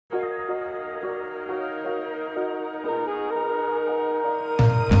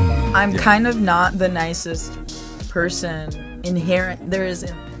I'm kind of not the nicest person.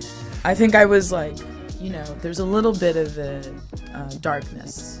 I think I was like, there's a little bit of the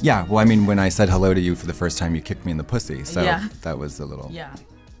darkness. Yeah, well, I mean, when I said hello to you for the first time, you kicked me in the pussy, so that was a little... Yeah.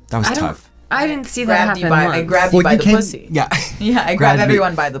 That was tough. I didn't see that happen once. I grabbed you by the pussy. Yeah. Yeah, I grab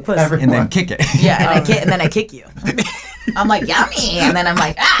everyone by the pussy. And then kick it. Yeah, and then I kick you. I'm like, yummy! And then I'm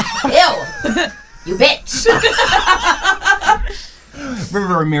like, ew! You bitch!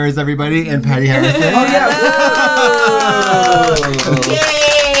 River Ramirez, everybody, and Patti Harrison. Oh, yeah!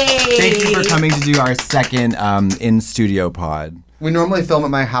 Yay! Thank you for coming to do our second in-studio pod. We normally film at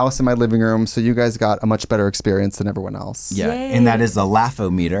my house in my living room, so you guys got a much better experience than everyone else. Yeah, Yay. and that is a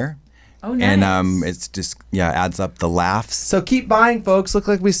laugh-o-meter. Oh, nice. And it's just, adds up the laughs. So keep buying, folks. Look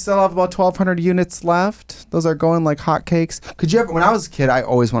like we still have about 1,200 units left. Those are going like hotcakes. Could you ever, when I was a kid, I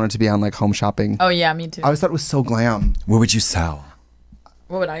always wanted to be on like Home Shopping. Oh, yeah, me too. I always thought it was so glam. What would you sell?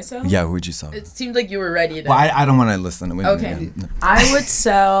 What would I sell? Yeah, what would you sell? It seemed like you were ready to... Well, I don't want to listen. Okay. I would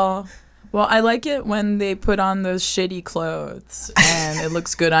sell... Well, I like it when they put on those shitty clothes and it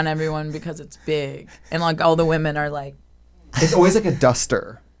looks good on everyone because it's big. And like all the women are like... It's always like a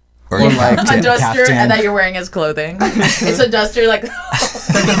duster. Or like a duster and that you're wearing as clothing. It's a duster like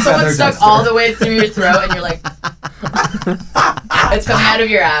someone stuck duster. all the way through your throat and you're like... It's coming out of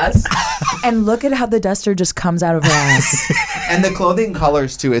your ass. And look at how the duster just comes out of her ass. And the clothing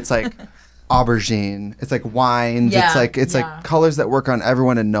colors too. It's like aubergine. It's like wines. Yeah, it's like colors that work on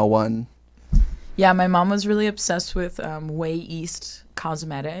everyone and no one. Yeah, my mom was really obsessed with Way East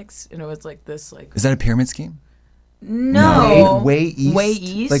cosmetics, and it was like this like. Is that a pyramid scheme? No. Way East. Way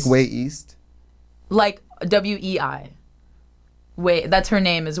East. Like Way East. Like WEI. Way. That's her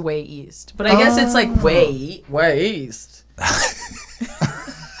name is Way East, but I guess it's like Way East.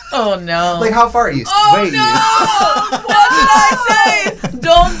 Oh no! Like how far east? Oh Way no! east. What did I say?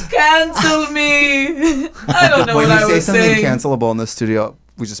 Don't cancel me. I don't know when what I you was say something saying. cancelable in the studio,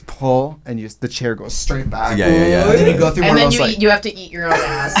 we just pull and the chair goes straight back. Yeah. And then you go through And one then of those you have to eat your own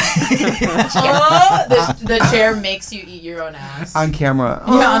ass. Oh, the chair makes you eat your own ass. on camera.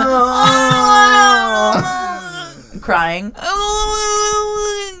 Crying.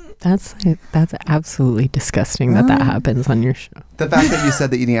 That's absolutely disgusting that happens on your show. The fact that you said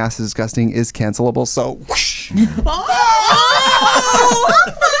that eating ass is disgusting is cancelable, so whoosh.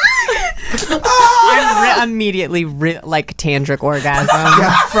 I immediately like tantric orgasm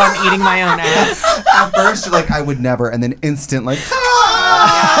from eating my own ass. At first you're like, I would never, and then instant like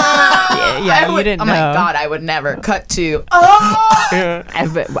you didn't know. Oh my god, I would never. Cut to.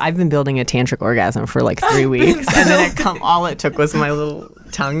 I've been building a tantric orgasm for like 3 weeks, and then all it took was my little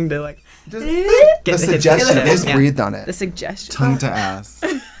tongue to like the suggestion. I just breathed on it. The suggestion. Tongue to ass.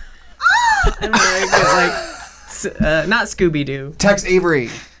 I'm very good, like not Scooby Doo. Text Avery.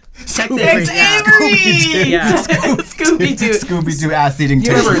 Scooby-Doo. Yeah. Scooby-Doo. Scooby-Doo ass eating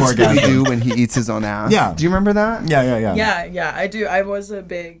You remember tantric orgasm. Scooby-Doo when he eats his own ass? Yeah. Do you remember that? Yeah. Yeah, I do. I was a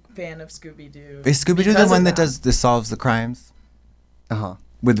big fan of Scooby-Doo. Is Scooby-Doo the one that solves the crimes? Uh-huh.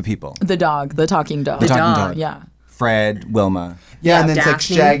 With the people. The dog, the talking dog. The talking dog. Yeah. Fred, Wilma. Yeah, and then it's like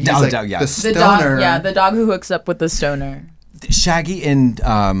Daphne. Shaggy's Oh, like yeah. the The stoner. dog, the dog who hooks up with the stoner. Shaggy and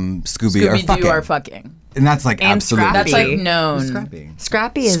Scooby are fucking. And that's like And absolutely. Scrappy. That's like known. Scrappy.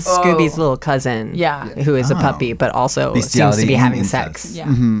 Scrappy is Oh. Scooby's little cousin. Yeah. Who is a puppy, but also seems Bestiality to be and having incest. sex. Yeah.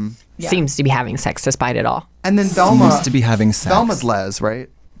 Mm-hmm. Yeah. Seems to be having sex despite it all. And then Velma. Seems to be having sex. Velma's Les, right?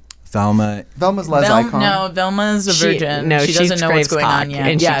 Velma. Velma's Les icon. No, Velma's a virgin. She doesn't know what's going on yet.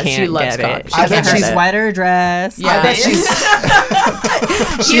 And she yeah, can't she loves get cock. it. She I bet can't she's hurt it. wet her dress. Yeah. I bet she's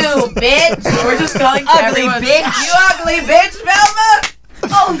You bitch! We're just calling Ugly everyone, bitch. You ugly bitch, Velma!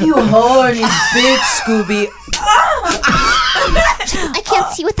 Oh, you horny bitch, Scooby. I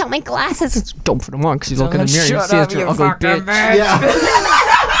can't see without my glasses. Don't put them on because you look in the mirror and Shut see up, that you're you ugly fucking bitch.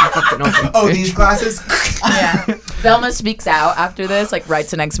 Yeah. Oh, these glasses? Yeah. Velma speaks out after this, like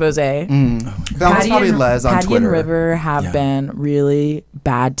writes an expose. Velma's probably Les on Patti Twitter. and River have been really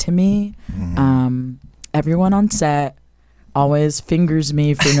bad to me. Everyone on set always fingers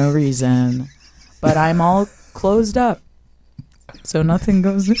me for no reason, but I'm all closed up, so nothing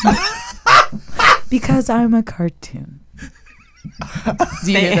goes in. Because I'm a cartoon.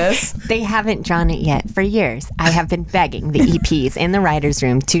 Do you hear this? They haven't drawn it yet for years. I have been begging the EPs in the writer's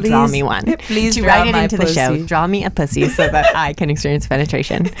room to draw me one. Please to draw write it my into the show. pussy. Draw me a pussy so that I can experience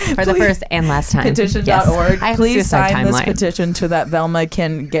penetration for the first and last time. Petition.org. Yes. I have Please suicide sign this timeline. petition so that Velma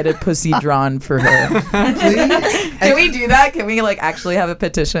can get a pussy drawn for her. Please? Can we do that? Can we like actually have a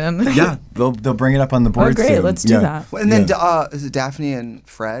petition? Yeah, they'll bring it up on the board. Oh, great. soon. Let's do that. And then is it Daphne and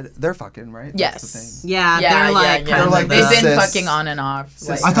Fred? They're fucking, right? That's the Yes. thing. Yeah, Yeah, they're like, yeah. They're like They've been cis- fucking on and off.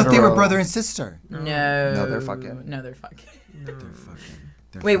 Like, I thought they were brother and sister. no, they're fucking. No, they're fucking. They're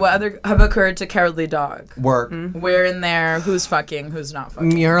fucking. Wait, what other? How about Courage the Cowardly Dog? Work. Where in there? Who's fucking? Who's not fucking?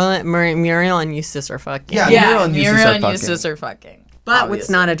 Muriel and Eustace are fucking. Yeah, Yeah, Muriel and Eustace are fucking. But what's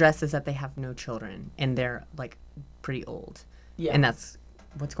not addressed is that they have no children and they're like pretty old. Yeah. And that's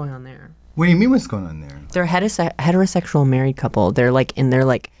what's going on there. What do you mean? What's going on there? They're heterosexual married couple. They're like in their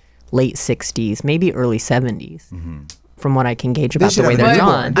like late 60s, maybe early 70s. From what I can gauge about the way they're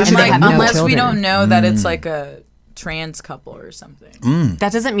drawn. They should Like, have no unless we children. don't know that it's like a trans couple or something.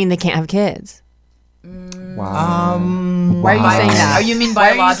 That doesn't mean they can't have kids. Wow. Why are you saying that? Oh, you mean Why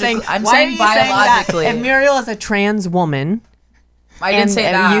are you biologically? I'm why are saying you saying that? biologically. If Muriel is a trans woman I didn't say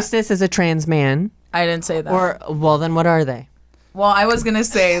and that. Eustace is a trans man, I didn't say that. or well, then what are they? Well, I was gonna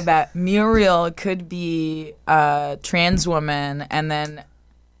say that Muriel could be a trans woman, and then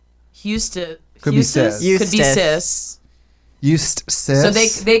Eustace Could be cis. Could be cis. Eustace. So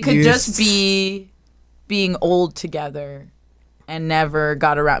they could just be being old together and never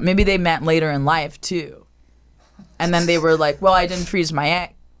got around. Maybe they met later in life too, and then they were like, "Well, I didn't freeze my egg."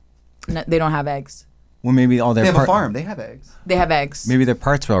 No, they don't have eggs. Well, maybe all their They have a farm. They have eggs. They have eggs. Maybe their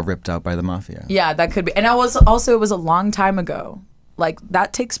parts were all ripped out by the mafia. Yeah, that could be. And it was a long time ago. Like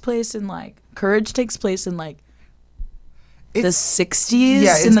that takes place in like Courage takes place in like the 60s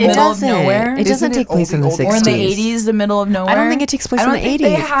yeah, in the It middle of doesn't. nowhere. It doesn't take place in the 60s. Or in the 80s, the middle of nowhere. I don't think it takes place I in don't the think 80s.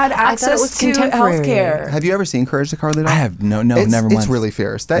 They had I thought it access was to contemporary. healthcare. Have you ever seen Courage the Cowardly Dog? I have never It's once. really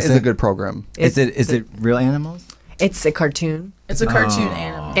fierce. That is a good program. Is it real animals? It's a cartoon. It's a cartoon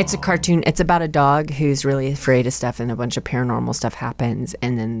animal. It's a cartoon. It's about a dog who's really afraid of stuff, and a bunch of paranormal stuff happens,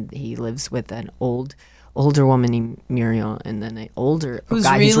 and then he lives with an older woman named Muriel, and then an older Who's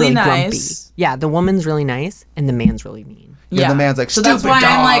guy who's really really grumpy. nice. Yeah, the woman's really nice, and the man's really mean. Yeah, the man's like, so that's "Stupid why I'm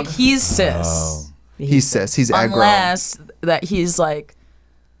dog." like, he's cis. He's cis. He's aggro. Unless that he's like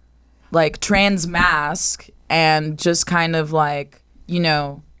trans mask and just kind of like,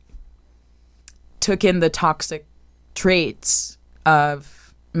 took in the toxic traits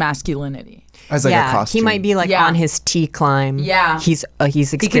of masculinity. As like a yeah, costume. he might be like Yeah. on his T climb. Yeah. he's could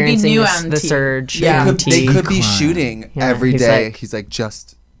be experiencing new this, on the T. surge. Yeah. in They T. could be shooting Yeah, every he's day. like- He's like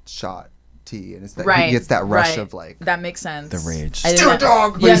just shot T, and it's that Right. he gets that rush right. of like that makes sense. The rage. I didn't- "Stupid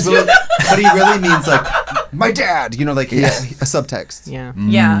dog," but, Yes. but he really means like my dad. Like a subtext. Yeah.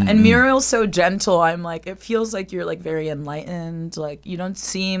 Yeah, and Muriel's so gentle. I'm like, it feels like you're like very enlightened. Like you don't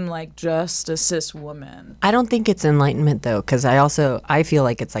seem like just a cis woman. I don't think it's enlightenment though, because I feel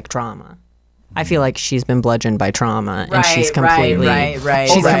like it's like trauma. I feel like she's been bludgeoned by trauma, and she's completely,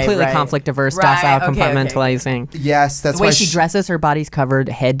 she's completely conflict averse, docile, okay, compartmentalizing. Yes, that's The way why she dresses, her body's covered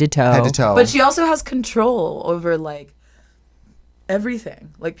head to toe. head to toe. But she also has control over like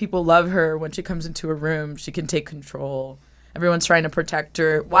everything. Like people love her when she comes into a room. She can take control. Everyone's trying to protect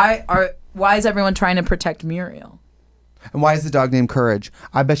her. Why is everyone trying to protect Muriel? And why is the dog named Courage?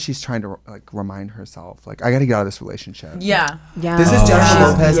 I bet she's trying to like remind herself, like, I got to get out of this relationship. Yeah. Yeah. This is Jennifer She's-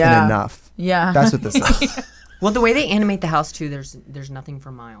 Lopez yeah. and enough. Yeah. That's what this is. Well, the way they animate the house too, there's nothing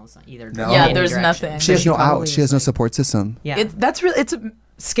for miles either. No. in Yeah, any there's direction. nothing. She has no probably out. She has no is, like- support system. Yeah. It's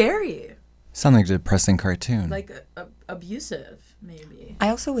scary. Sound like a depressing cartoon. Like abusive maybe. I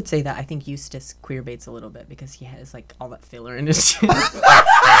also would say that I think Eustace queer baits a little bit because he has like all that filler in his chin. So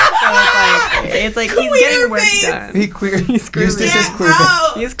it's like he's getting work done. He queer. queer Eustace is queer.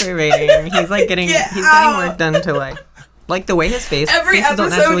 He's queer baiting. He's like getting getting work done to like the way his faces Every don't episode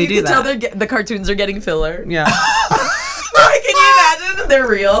naturally you do can tell that. the cartoons are getting filler. Yeah. Can you imagine? They're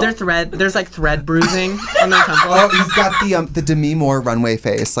real. There's like thread bruising on their temple. Oh, he's got the Demi Moore runway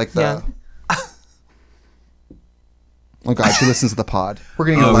face, like the. Yeah. Oh God, she listens to the pod. We're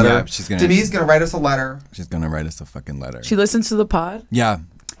gonna get a letter. Yeah, she's gonna. Demi's gonna write us a letter. She's gonna write us a fucking letter. She listens to the pod. Yeah,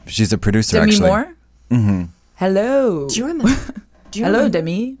 she's a producer Demi actually. Moore. Mm-hmm. Hello. Do you remember? Hello,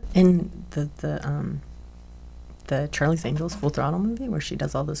 Demi. In the Charlie's Angels Full Throttle movie where she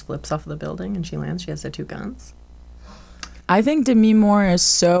does all those flips off of the building and she lands, she has the two guns. I think Demi Moore is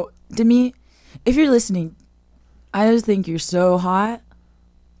so Demi. If you're listening, I just think you're so hot.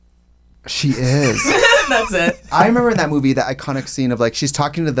 She is. That's it. I remember in that movie that iconic scene of like she's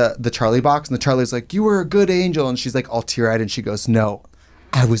talking to the Charlie box and the Charlie's like, "You were a good angel," and she's like all teary-eyed and she goes, "No,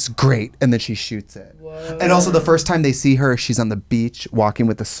 I was great," and then she shoots it. Whoa. And also the first time they see her, she's on the beach walking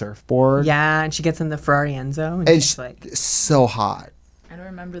with a surfboard. Yeah, and she gets in the Ferrari Enzo and And she's like, so hot. I don't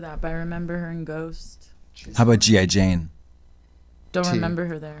remember that, but I remember her in Ghost. How about G.I. Jane? Don't T. remember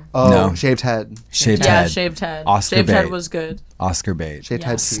her there. Oh, No. shaved head. Shaved Yeah, head. shaved head. Oscar Shaved head bait. was good. Oscar bait. Shaved Yeah.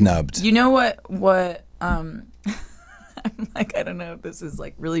 head. Snubbed. You know what I'm like, I don't know if this is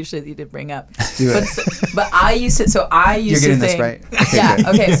like really shitty to bring up. Do it. But I used to You're getting think, this right. Okay, yeah, good.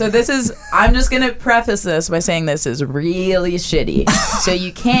 okay, so I'm just going to preface this by saying this is really shitty. So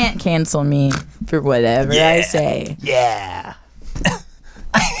you can't cancel me for whatever I say. Yeah.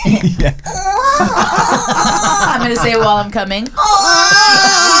 I'm going to say it while I'm coming.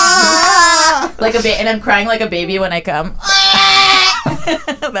 Like and I'm crying like a baby when I come.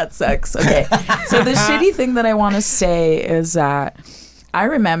 That sucks. Okay. So the shitty thing that I want to say is that I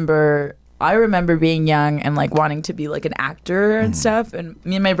remember being young and like wanting to be like an actor and stuff, and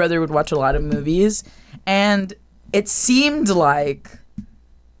me and my brother would watch a lot of movies, and it seemed like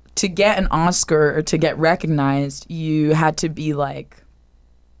to get an Oscar or to get recognized, you had to be like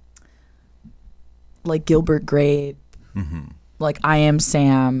Gilbert Grape, like I Am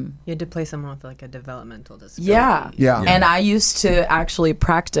Sam. You had to play someone with like a developmental disability. Yeah. And I used to actually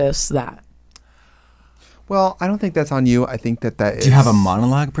practice that. Well, I don't think that's on you. I think that is. Do you have a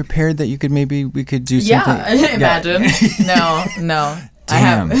monologue prepared that we could do something? Yeah, imagine. No.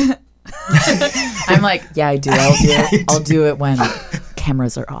 Damn. I have. I'm like, yeah, I do. I'll do it when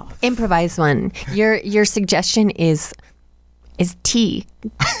cameras are off. Improvise one. Your suggestion is tea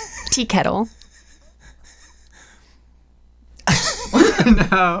kettle.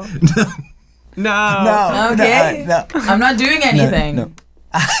 No. Okay. No. I'm not doing anything. No.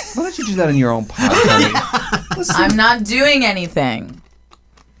 Why don't you do that in your own podcast? I'm not doing anything.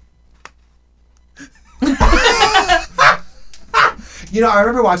 You know, I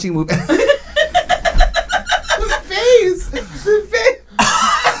remember watching movies. The face.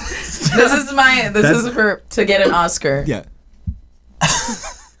 This is for to get an Oscar. Yeah.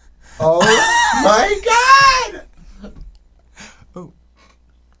 Oh my God. Oh.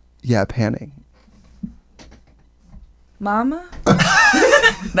 Yeah, panning. Mama?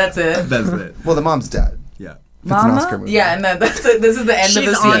 That's it. That's it. Well, the mom's dead. Yeah. It's an Oscar movie. Yeah, and that's it. This is the end of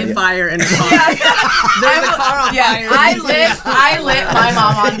the scene. She's on fire in a car. There's a car on fire. I lit my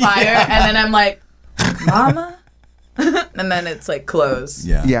mom on fire, and then I'm like, Mama? And then it's like close.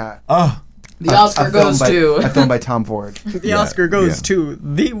 Yeah. Yeah. Oh. The Oscar goes to a film by Tom Ford. The Oscar goes to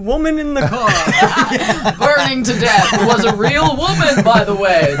the woman in the car. burning to death. It was a real woman, by the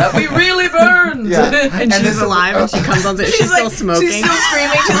way, that we really burned. Yeah. And she's alive and she comes on stage. She's still smoking. She's still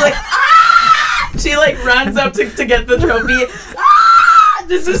screaming. She's like, ah! She like runs up to get the trophy. Ah!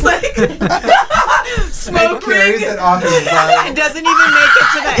 This is like smoke carries ring. it off his It doesn't even make it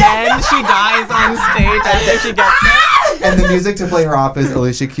to the end. She dies on stage after she gets there. And the music to play her off is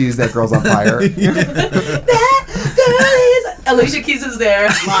Alicia Keys' That Girl's on Fire. Alicia Keys is there.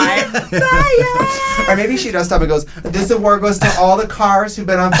 Or maybe she does stop and goes, this award goes to all the cars who've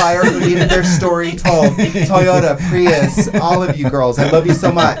been on fire who needed their story told. Toyota, Prius, all of you girls. I love you so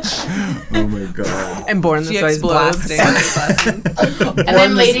much. Oh my God. And Born This Way is blasting. And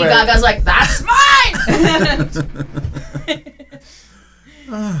then Lady Gaga's like, that's mine!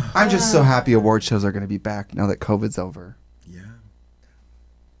 I'm just so happy award shows are going to be back now that COVID's over. Yeah.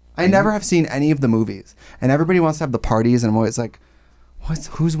 I never have seen any of the movies. And everybody wants to have the parties, and I'm always like,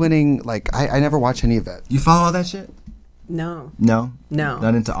 who's winning? Like, I never watch any of it. You follow all that shit? No. No? No.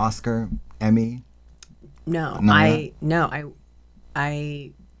 Not into Oscar, Emmy? No. No.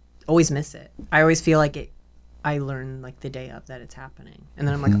 I always miss it. I always feel like I learn like the day of that it's happening. And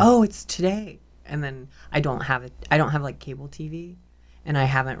then I'm like, oh, it's today. And then I don't have like cable TV. And I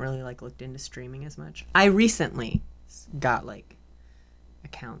haven't really like looked into streaming as much. I recently got like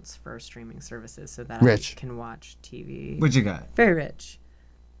accounts for streaming services so that I can watch TV. What you got? Very rich.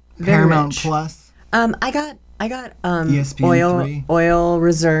 Paramount Plus? I got ESPN oil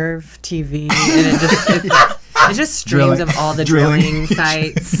reserve TV, and it just streams of all the drilling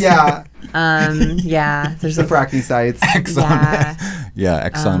sites. Yeah. There's the fracking sites. Exxon. Yeah,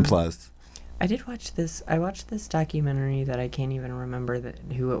 Exxon Plus. I watched this documentary that I can't even remember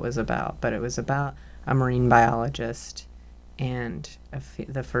who it was about, but it was about a marine biologist and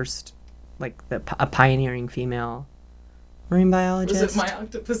the first, like, a pioneering female marine biologist. Was it My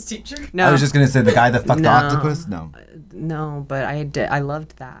Octopus Teacher? No. I was just going to say the guy that fucked the octopus? No. No, but I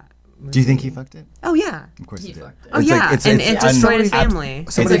loved that movie. Do you think he fucked it? Oh, yeah. Of course he did. Oh, yeah. And it destroyed his family.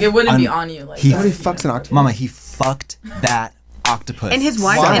 It's like it wouldn't be on you. Like somebody fucks an octopus. Mama, he fucked that octopus. And his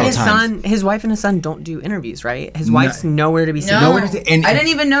wife and his son don't do interviews, right? His wife's nowhere to be seen. No. I didn't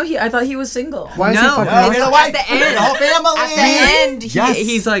even know I thought he was single. Why is he fucking at the end? The whole family. At the end,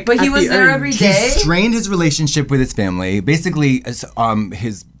 he's like, but he was there every day. He strained his relationship with his family. Basically,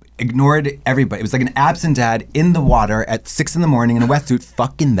 ignored everybody. It was like an absent dad in the water at 6 a.m. in a wetsuit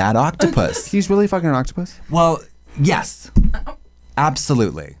fucking that octopus. He's really fucking an octopus? Well, yes.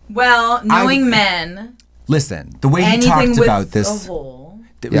 Absolutely. Well, knowing men... Listen, the way he Anything talked with about this. a hole.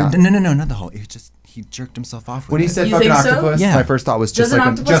 Yeah. No, not the whole. He jerked himself off with When he it. said You fucking think so? octopus, Yeah. my first thought was just Does an like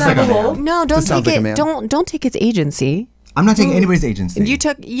octopus just like have a a hole? man. No, don't This sounds take like a it. man. Don't take its agency. I'm not taking anybody's agency. You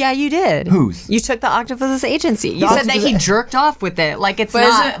took, yeah, you did. Whose? You took the octopus's agency. You said that he jerked off with it, like it's But is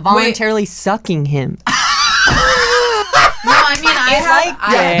not it- voluntarily sucking him. No, I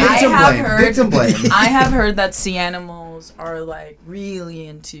mean, Victim blame. I have heard that sea animals are like really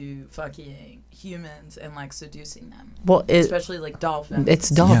into fucking humans and like seducing them, Well, especially like dolphins.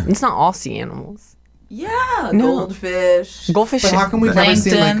 it's Yeah. It's not all sea animals. yeah, No. goldfish, Goldfish. But how come we've never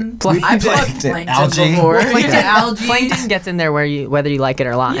seen like plankton. I've fucked Plankton, plankton algae. before. Plankton, Algae. plankton gets in there whether you like it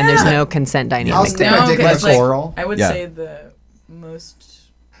or not, and there's Yeah. no consent dynamic I'll stick there. my dick in but a it's like- coral? I would Yeah. say the most.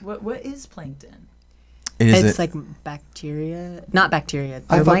 What is plankton? It's like bacteria, not bacteria.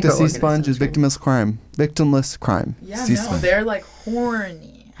 I they're fucked a sea sponge microorganisms, is victimless crime. Victimless crime. Yeah, Sea no, sponge. they're like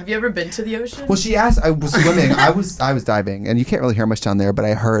horny. Have you ever been to the ocean? Well, she asked. I was swimming. I was diving, and you can't really hear much down there. But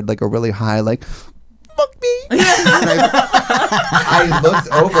I heard like a really high like, "Fuck me." And I looked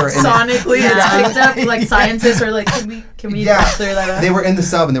over and Sonically, Yeah. it's picked up. Like scientists are like, can we Yeah. clear that up? they were in the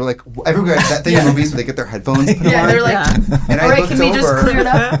sub, and they were like, everywhere that thing in movies where they get their headphones put Yeah, on. they're like, Yeah. And I all right, looked can we just over, clear it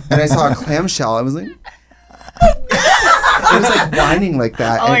up? and I saw a clamshell. I was like, it was like whining like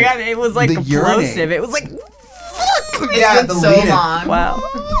that. Oh my and god, it was like the explosive. yearning. It was like, Yeah, It's the been so lead-in. long. wow.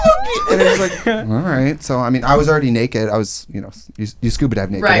 And it was like, all right. So I mean, I was already naked. I was, you scuba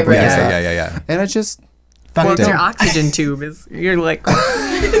dive naked. Right, everybody right. does that. Yeah. And I just, Fucked Your him. oxygen tube is, you're like,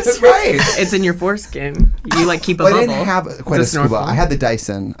 it's right. it's in your foreskin. You like keep a Well, I bubble. didn't have quite a It's a scuba. snorkel. I had the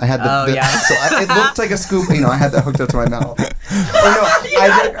Dyson. I had the, Oh, yeah. so it looked like a scuba. I had that hooked up to my mouth. Or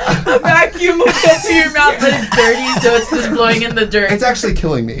no, A vacuum will get to your mouth, but it's dirty, so it's just blowing in the dirt. it's actually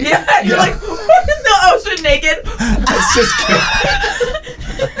killing me. Yeah, you're like, what in the ocean naked? It's just kidding.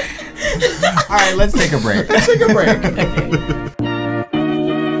 All right, let's take a break. Take a break.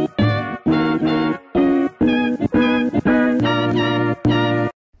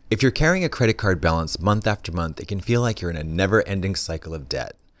 If you're carrying a credit card balance month after month, it can feel like you're in a never-ending cycle of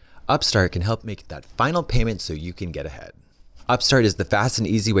debt. Upstart can help make that final payment so you can get ahead. Upstart is the fast and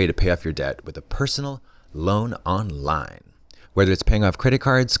easy way to pay off your debt with a personal loan online. Whether it's paying off credit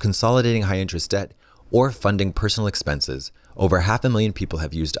cards, consolidating high-interest debt, or funding personal expenses, over 500,000 people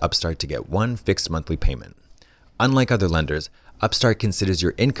have used Upstart to get one fixed monthly payment. Unlike other lenders, Upstart considers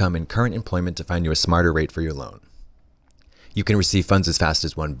your income and current employment to find you a smarter rate for your loan. You can receive funds as fast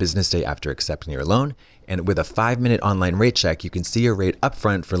as one business day after accepting your loan, and with a 5-minute online rate check, you can see your rate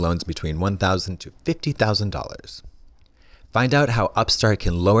upfront for loans between $1,000 to $50,000. Find out how Upstart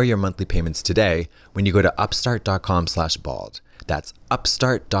can lower your monthly payments today when you go to upstart.com/bald. That's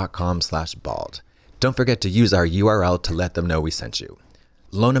upstart.com/bald. Don't forget to use our URL to let them know we sent you.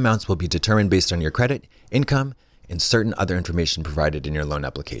 Loan amounts will be determined based on your credit, income, and certain other information provided in your loan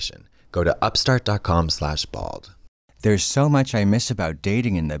application. Go to upstart.com/bald. There's so much I miss about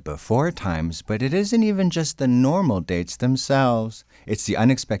dating in the before times, but it isn't even just the normal dates themselves. It's the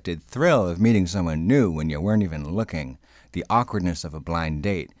unexpected thrill of meeting someone new when you weren't even looking, the awkwardness of a blind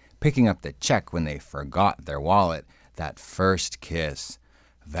date, picking up the check when they forgot their wallet, that first kiss,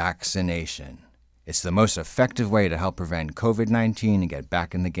 vaccination. It's the most effective way to help prevent COVID-19 and get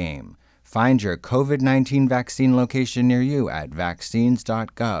back in the game. Find your COVID-19 vaccine location near you at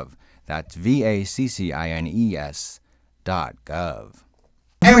vaccines.gov. That's vaccines.gov.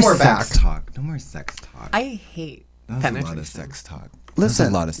 And No more we're back. sex talk. No more sex talk. I hate That was a lot penetration. of sex talk. Listen,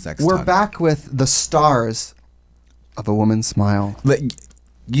 That's a lot of sex we're talk. back with the stars of A Woman's Smile.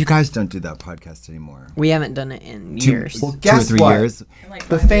 You guys don't do that podcast anymore. We haven't done it in years. Well, 2 or guess 3 what? years.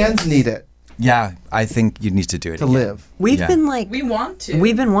 The fans need it Yeah, I think you need to do it to again. live. We've Yeah. been like, We want to.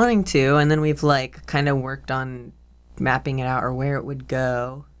 we've been wanting to, and then we've like kind of worked on mapping it out or where it would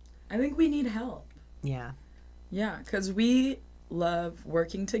go. I think we need help. Yeah. Yeah, because we love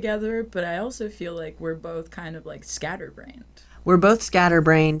working together, but I also feel like we're both kind of like scatterbrained. We're both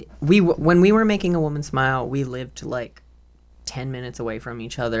scatterbrained. When we were making A Woman Smile, we lived like 10 minutes away from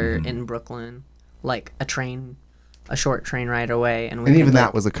each other in Brooklyn, like a short train ride away. And And even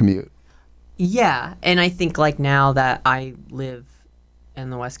that was a commute. Yeah, and I think like now that I live in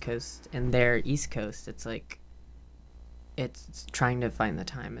the West Coast and they're East Coast, it's like it's trying to find the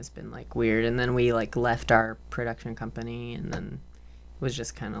time has been like weird. And then we like left our production company, and then it was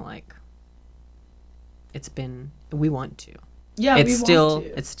just kind of like we want to. Yeah, it's we still want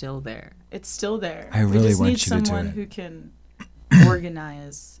to. It's still there. It's still there. I we really just want need you to do someone it. who can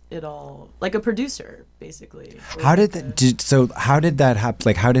organize it all, like a producer, basically. How did that? How did that happen?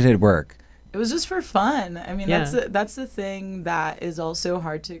 Like, how did it work? It was just for fun. I mean, Yeah. that's the thing that is also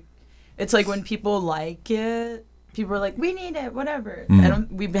hard to. it's like when people like it, people are like, we need it, whatever.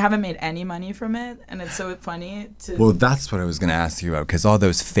 We haven't made any money from it, and it's so funny to. Well, that's what I was going to ask you about, because all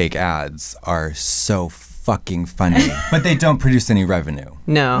those fake ads are so fucking funny, but they don't produce any revenue.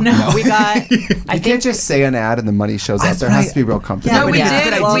 No. We got. I can't just say an ad and the money shows up. There has to be real company. Yeah, we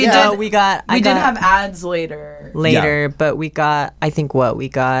did. Well, we did have ads later. But we got. I think what we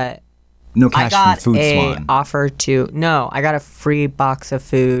got. No cash I got from Food a Swan. offer to. No, I got a free box of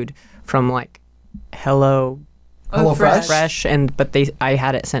food from like Hello Fresh? but I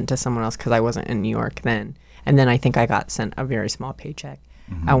had it sent to someone else because I wasn't in New York then, and then I think I got sent a very small paycheck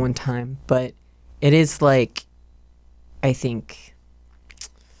at one time. But it is like, I think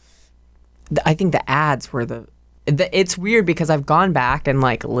the ads were it's weird because I've gone back and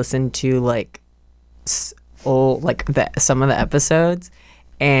like listened to like some of the episodes,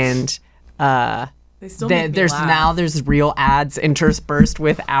 and They still make me there's laugh. there's real ads interspersed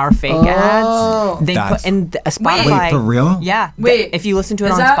with our fake ads. They That's- put in Spotify. Wait, for real? Yeah. Wait, if you listen to it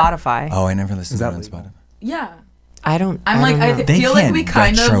is on that- Spotify. Oh, I never listened to it on legal? Spotify. Yeah. I don't. I'm I like, don't I know. They feel like we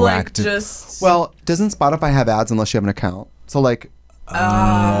can't kind of like retroactive- just. Well, doesn't Spotify have ads unless you have an account? So like, No,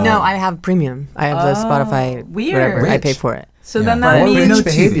 I have premium. I have the Spotify. weird. Whatever. I Rich. pay for it. So Yeah. then More that more means. no rich TV.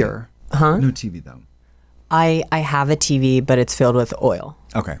 behavior. Huh? No TV though. I have a TV, but it's filled with oil,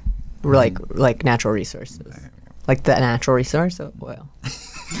 Okay. like natural resources, like the natural resource of oil.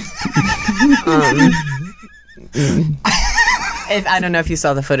 I don't know if you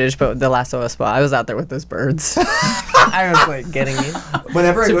saw the footage, but the last oil spot, I was out there with those birds. I was like getting it.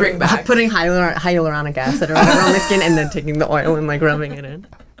 Whenever I To go bring back. Putting hyaluronic acid or whatever on my skin and then taking the oil and like rubbing it in.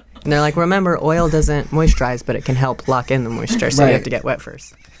 And they're like, remember, oil doesn't moisturize, but it can help lock in the moisture, so you have Right. to get wet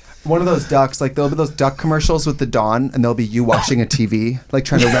first. one of those ducks, like there'll be those duck commercials with the dawn, and there'll be you watching a TV, like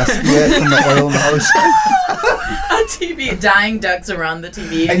trying to rescue it from the oil in the ocean, On TV, dying ducks around the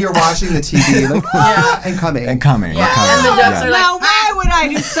TV. and you're watching the TV, like Yeah. and coming. And coming. Yeah, coming. and the ducks Yeah. are like, Now, why would I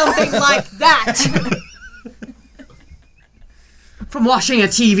do something like that? From washing a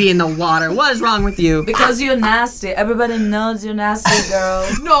TV in the water. What is wrong with you? because you're nasty. Everybody knows you're nasty, girl.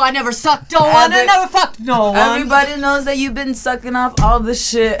 No, I never sucked no one. I Every- never fucked no one. Everybody knows that you've been sucking off all the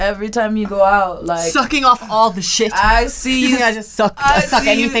shit every time you go out. Like, Sucking off all the shit. I see You you. think I just suck I suck see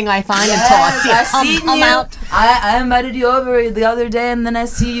anything you. I find Yes, until I see I it seen come you. out? I invited you over the other day, and then I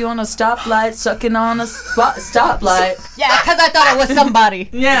see you on a stoplight sucking on a stoplight. Yeah, because I thought it was somebody.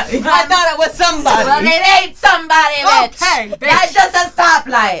 Yeah, I thought it was somebody. Well, it ain't somebody, bitch. Okay, bitch. That's just a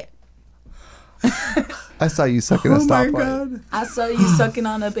stoplight. I saw you sucking a stoplight. I saw you sucking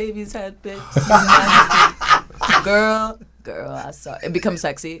on a baby's head, bitch. girl, I saw it. Becomes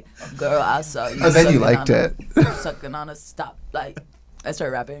sexy. Girl, I saw you. And then you sucking liked on it. Sucking on a stoplight. I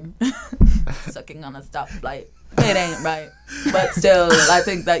started rapping. Sucking on a stoplight. It ain't right. But still, I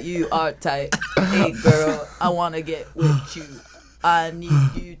think that you are tight. Hey, girl, I want to get with you. I need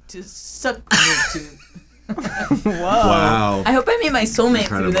you to suck me too. Wow. I hope I meet my soulmate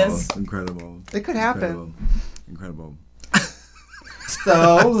through this. Incredible. It could happen. Incredible.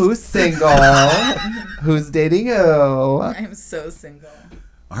 So, who's single? Who's dating who? I'm so single.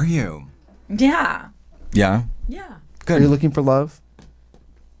 Are you? Yeah. Yeah. Yeah. Are you looking for love?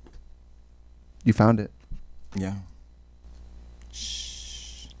 You found it. Yeah.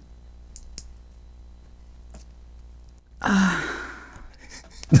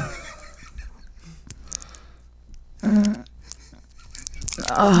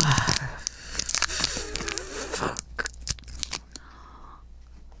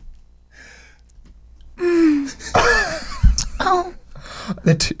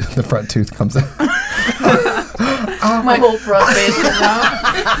 The front tooth comes out. My whole front face is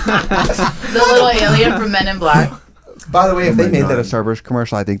out. The little alien from Men in Black. By the way, if Oh they my made that a God. Starburst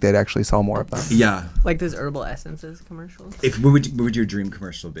commercial, I think they'd actually sell more of them. Yeah. Like those herbal essences commercials. What would your dream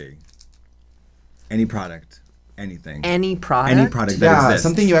commercial be? Any product, anything, Any product. any product that Yeah, exists,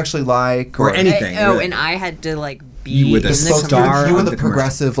 something you actually like, or anything. Oh, really. and I had to like be You were the in the star commercial. you were of the the commercial.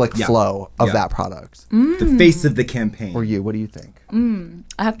 progressive Yeah. flow of Yeah. that product. the face of the campaign. Or you? What do you think?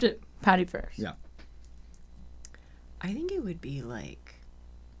 I have to Patty first. Yeah. I think it would be like.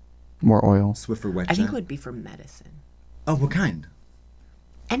 More oil. Swiffer wet. I think it would be for medicine. Oh, what kind?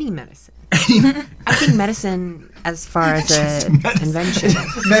 Any medicine. I think medicine, as far as a invention.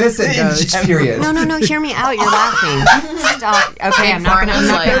 Medicine goes. Period. No, hear me out. You're laughing. Stop. Okay, I'm not gonna. I'm,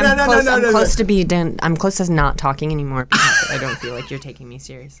 not gonna, I'm close to be done. I'm close to not talking anymore because I don't feel like you're taking me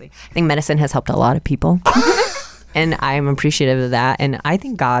seriously. I think medicine has helped a lot of people. and I'm appreciative of that. And I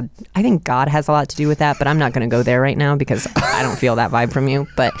think God has a lot to do with that, but I'm not going to go there right now because I don't feel that vibe from you.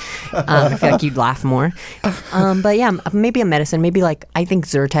 But I feel like you'd laugh more. But yeah, maybe a medicine. Maybe like I think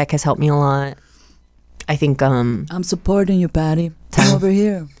Zyrtec has helped me a lot. I think I'm supporting you, Patti. Come over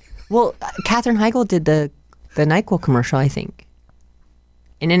here. Well, Katherine Heigl did the NyQuil commercial, I think.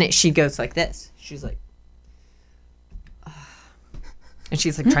 And in it, she goes like this. She's like, and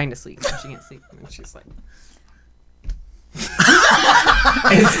she's like trying to sleep. And she can't sleep. And she's like,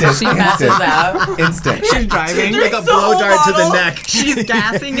 Instant. She passes out. Instant. she's driving. Like a blow dart to the neck. She's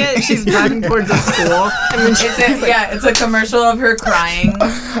gassing it. She's driving towards a school. And then It's a commercial of her crying.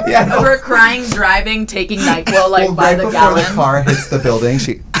 Yeah. Of her crying, driving, taking NyQuil like Well, by right the before gallon. the car hits the building,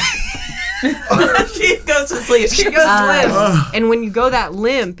 she. She goes to sleep. She goes limp. And when you go that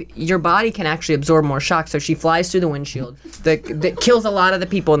limp, your body can actually absorb more shock. So she flies through the windshield. That kills a lot of the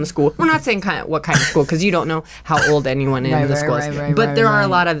people in the school. We're not saying what kind of school, because you don't know how old anyone in the school is. But there are a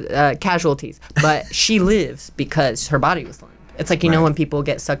lot of casualties. But she lives because her body was limp. It's like, you know, when people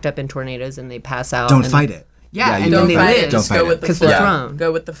get sucked up in tornadoes and they pass out. Don't fight it. Yeah, you and Don't then they fight live. it. Just Don't go fight with it. the 'Cause flow. they're thrown.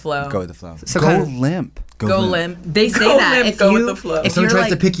 Go with the flow. Go with the flow. So Go kind of, limp. Go limp. they say Go that limp, if go you with the flow. if If someone you're tries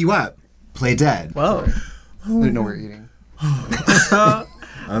like, to pick you up, play dead. whoa. I didn't know we were eating.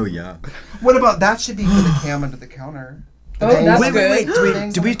 Oh yeah. What about that? Should be for the cam under the counter. Oh, that's Wait,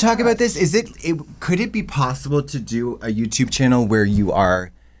 good. Do we talk about this? Could it be possible to do a YouTube channel where you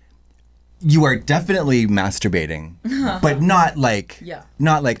are definitely masturbating, but not like Right,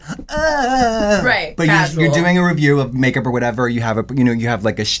 But casual. you're doing a review of makeup or whatever. You have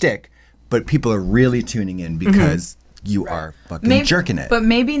like a shtick, but people are really tuning in because you are fucking jerking it. But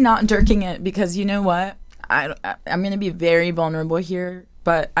maybe not jerking it, because you know what? I'm gonna be very vulnerable here,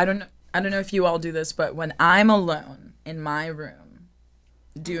 but I don't know if you all do this, but when I'm alone in my room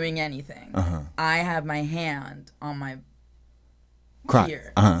doing anything, I have my hand on my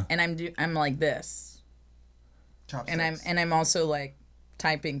here, and I'm like this, and I'm also like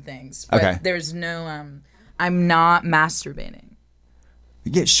typing things. But Okay. there's no I'm not masturbating.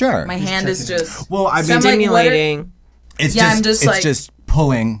 Yeah, sure. My hand is just Well, I mean, So I'm like, what are- Stimulating. it's yeah, just I'm just it's like- just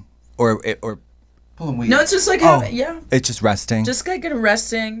pulling or Pulling weed. no, it's just like it's just resting. just like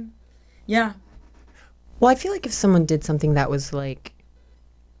resting. Yeah. Well, I feel like if someone did something that was like,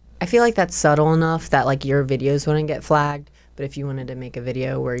 I feel like that's subtle enough that like your videos wouldn't get flagged. But if you wanted to make a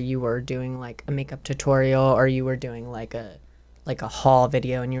video where you were doing like a makeup tutorial, or you were doing like a haul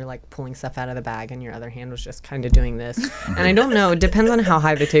video and you're like pulling stuff out of the bag and your other hand was just kind of doing this. And I don't know, it depends on how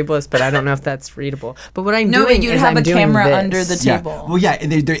high the table is, but I don't know if that's readable. But what I'm No, doing but you'd is have I'm a doing camera this. under the Yeah. table. Well, yeah,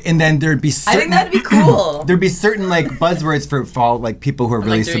 and then there'd be I certain. think that'd be cool. There'd be certain like buzzwords for all like people who are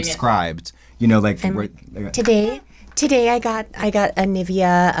really doing it. subscribed. You know, like where, Today I got a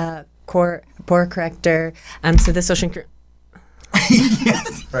Nivea pore corrector. So this lotion.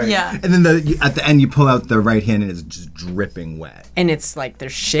 yes. Right. Yeah. And then at the end you pull out the right hand and it's just dripping wet. And it's like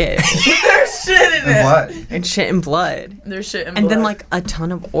there's shit. There's shit in it. What? and shit and blood. There's shit in And then blood. like a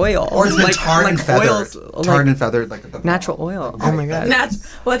ton of oil. Or it's been like, tarred and feathered. oils, Tarred and feathered, like at the natural oil. Oh my god.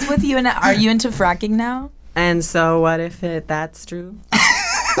 What's with you and are you into fracking now? And so what if that's true?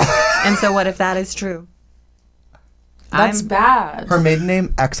 And so what if that is true? That's bad. Her maiden name,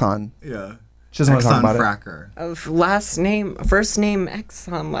 Exxon. Yeah. She doesn't want to talk about it. Fracker. Of first name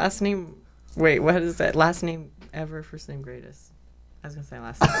Exxon, last name. Wait, what is that? Last name ever, first name greatest. I was gonna say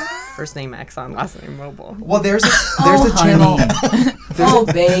last name. First name Exxon, last name Mobil. Well, there's a channel. Oh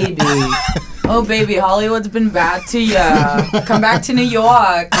baby. Oh baby, Hollywood's been bad to ya. Come back to New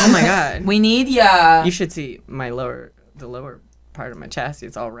York. Oh my god. We need ya. You should see the lower part of my chassis.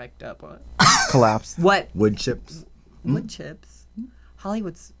 It's all wrecked up. Collapsed. What? Wood chips. Wood chips.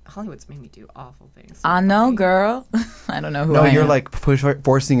 Hollywood's made me do awful things. I know, girl. I don't know who No, I you're am. like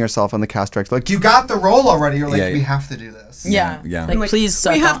forcing yourself on the cast director. Like, you got the role already. You're like, Yeah, we yeah. have to do this. Yeah. Yeah. Like, please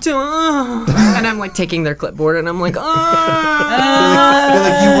suck we have on. to. And I'm like taking their clipboard and I'm like, You're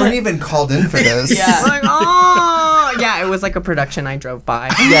like, you weren't even called in for this. Yeah. like, oh, yeah. It was like a production I drove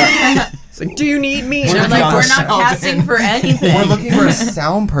by. Yeah. It's like, do you need me? And And I'm I'm like, like, we're not Sheldon. casting for anything. We're looking for a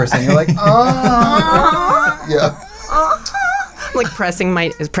sound person. You're like, oh. Yeah. like pressing my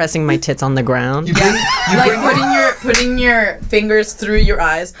tits on the ground. You bring, Like putting your fingers through your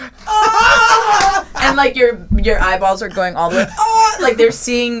eyes, and like your eyeballs are going all the way. Like they're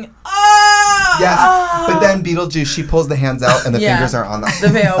seeing. yes. But then Beetlejuice, she pulls the hands out and the Yeah. fingers are on the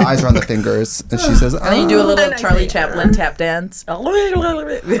veil. The eyes are on the fingers. And she says, And then you do a little And I Charlie say, Chaplin tap dance. Or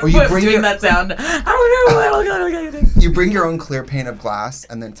you bring doing your- that sound. you bring your own clear pane of glass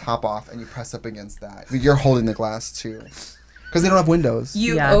and then top off and you press up against that. You're holding the glass too. Because they don't have windows.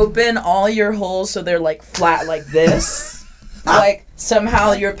 You Yeah. open all your holes so they're like flat like this. Like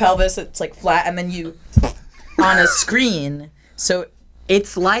somehow your pelvis it's like flat, and then you on a screen. So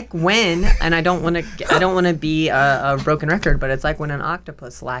It's like when, and I don't want to be a broken record, but it's like when an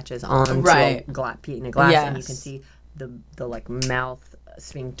octopus latches onto Right. a piece of glass, and you Yes. can see the like mouth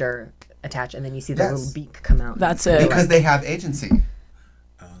sphincter attached, and then you see Yes. the little beak come out. that's it. Because they have agency.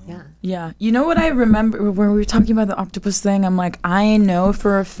 Yeah. Yeah. You know what I remember when we were talking about the octopus thing? I'm like, I know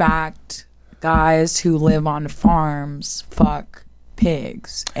for a fact guys who live on farms fuck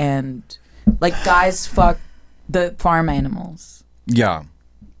pigs, and like guys fuck the farm animals. Yeah.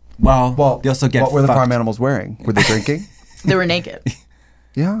 Well, they also get what were the fucked. farm animals wearing? Were they drinking? They were naked.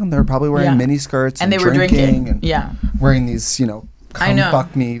 Yeah, and they were probably wearing Yeah. mini skirts And they were drinking. and Yeah. wearing these, you know, I come know.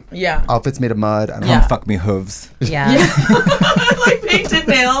 fuck me Yeah. outfits made of mud. I don't Yeah. know. Fuck me hooves. Yeah. Like painted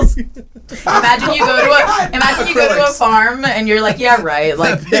nails. Imagine you go to a farm and you're like, yeah, right.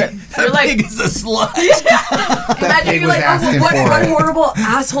 Like you're like, is a slut. imagine pig you're was like, asking what for it. horrible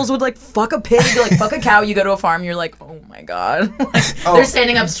assholes would like fuck a pig, like fuck a cow. You go to a farm, you're like, oh my god. Oh. They're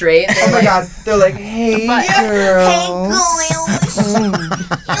standing up straight. They're Oh my like, god, they're like, hey girls.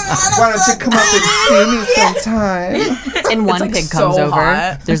 Why don't you come up and see me sometime? And one like pig so comes over.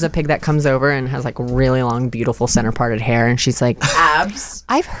 hot. There's a pig that comes over and has like really long, beautiful center parted hair, and she's like, abs.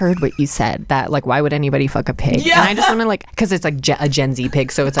 I've heard what you said, that like, why would anybody fuck a pig? Yeah. And I just want to like, because it's like a Gen Z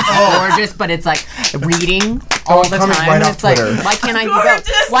pig, so it's like gorgeous, but it's like reading all Oh, the coming time. right and off it's like, Twitter. why can't I be Gorgeous,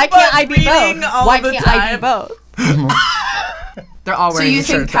 both? Why can't but I be reading both? all Why the can't I be time. both? They're all So wearing you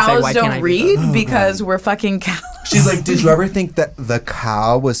think shirts that say, cows "Why can't I don't be both?" read because we're fucking cows? She's like, did you ever think that the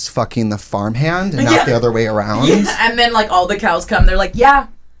cow was fucking the farmhand and not Yeah. the other way around? And then like all the cows come, they're like, yeah.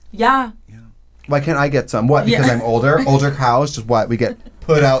 Why can't I get some? What? Because Yeah. I'm older? Older cows, just what? We get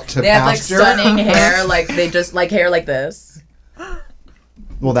put out to They have like pasture? stunning hair, like they just like hair like this.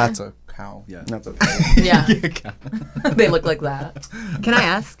 Well, that's a cow. Yeah. That's a pig. Yeah. They look like that. Can I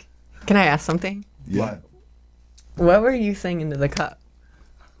ask? Can I ask something? What? What were you saying into the cup?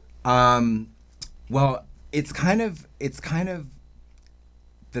 Well, it's kind of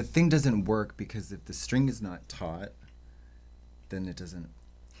the thing doesn't work because if the string is not taut, then it doesn't.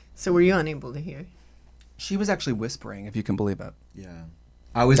 So were you unable to hear? She was actually whispering, if you can believe it. Yeah.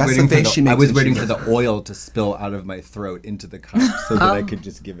 I was That's waiting the for face she the, I makes was when waiting she for the oil to spill out of my throat into the cup so that I could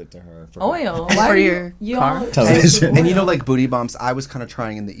just give it to her. For Oil. For Why your car? all Television. And you know, like booty bumps, I was kind of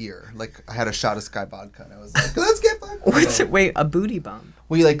trying in the ear. Like, I had a shot of Sky Vodka, and I was like, let's get fucked. What's it? Wait, a booty bump?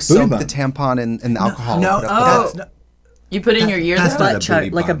 Well, you like soak bump. the tampon in the alcohol. No, and put up that's You put it in your ear that's though? not a Butt chug, booty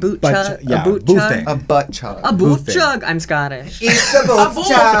like a bump. boot Butt chug? chug, yeah, A boot boofing. chug? a butt chug. A boot Boofing. chug. I'm Scottish. It's a boot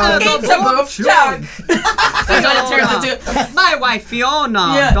chug. It's a boof chug. That's what it turns into. My wife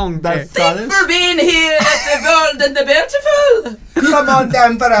Fiona. Yeah. Don't care. Thanks for being here at the Bold and the Beautiful. Come on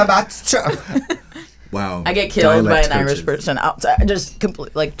down for a butt chug. Wow. I get killed by Dialect an Irish coaches. person outside. Just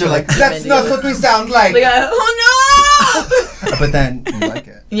complete like. They're like, direct that's them not into what we sound like. it. Like, oh no! But then you like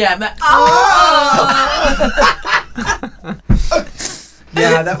it. Yeah, but oh!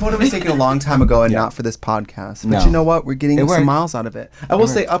 Yeah, that photo was taken a long time ago and not for this podcast. But No. you know what? We're getting It some worked. miles out of it. I will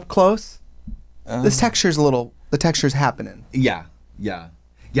say up close, this texture's the texture's happening. Yeah.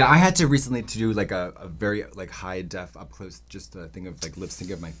 I had to recently to do like a very like high def up close just a thing of like lip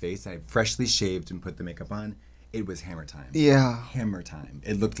sync of my face. I freshly shaved and put the makeup on. It was hammer time. Yeah. Hammer time.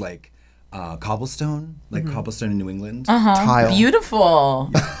 It looked like cobblestone, like cobblestone in New England. Tile.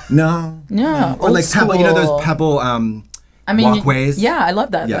 Beautiful. No. Yeah. Or like old pebble, you know school. those pebble I mean, walkways? Yeah, I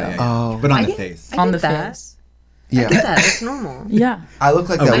love that Yeah, though. yeah, yeah. Oh. But on I the get- face. On I the get that. face. Yeah. That it's normal. Yeah. I look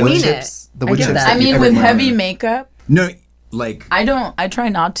like Oh, that I wood mean chips. The I wood get chips. that. that I mean, you with put on. heavy makeup, No, like I try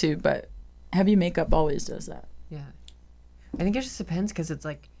not to, but heavy makeup always does that. Yeah. I think it just depends because it's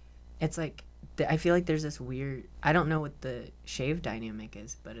like I feel like there's this weird. I don't know what the shave dynamic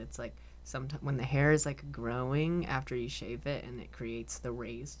is, but it's like sometimes when the hair is like growing after you shave it and it creates the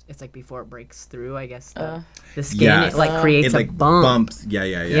raised. It's like before it breaks through. I guess the skin Yes. it like creates it like a bump. bumps. Yeah.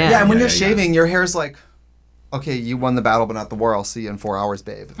 Yeah, and when you're yeah. shaving, your hair's like, okay, you won the battle, but not the war. I'll see you in 4 hours,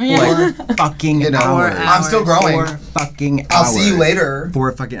 babe. Yeah. Four fucking You know, hours. I'm still growing. 4 fucking hours. I'll see you later.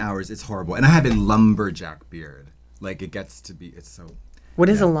 4 fucking hours. It's horrible. And I have a lumberjack beard. Like it gets to be. It's so. What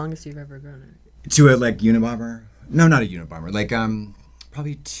is the longest you've ever grown it? To a like Unabomber? No, not a Unabomber. Like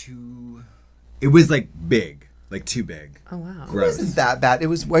probably 2. It was like big, like too big. Oh wow. It Gross. wasn't that bad. It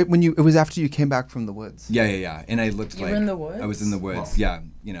was right when you. It was after you came back from the woods. Yeah. And I looked You like were in the woods? I was in the woods. Yeah,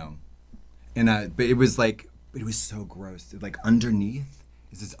 you know. And but it was like it was so gross. Like underneath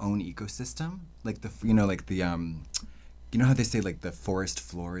is its own ecosystem. Like the like the you know how they say like the forest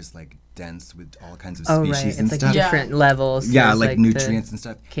floor is like dense with all kinds of Oh, species right. and It's like stuff? different levels. Yeah, There's, like the nutrients and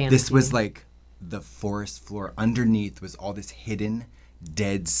stuff. This was canopy. like the forest floor. Underneath was all this hidden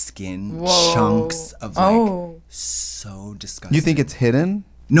dead skin, Whoa. chunks of like Oh. so disgusting. You think it's hidden?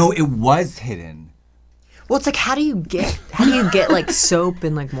 No, it was hidden. Well, it's like how do you get like soap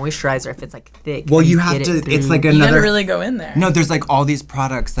and like moisturizer if it's like thick? Well, How do you get have it to. It's through? like You gotta another. really go in there. No, there's like all these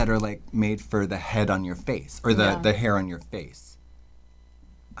products that are like made for the head on your face or Yeah. the hair on your face.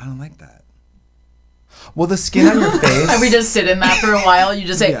 I don't like that. Well, the skin on your face. And we just sit in that for a while. You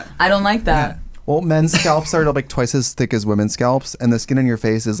just say, Yeah. I don't like that. Well, men's scalps are like twice as thick as women's scalps, and the skin on your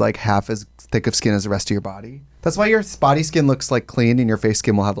face is like half as thick of skin as the rest of your body. That's why your body skin looks like clean, and your face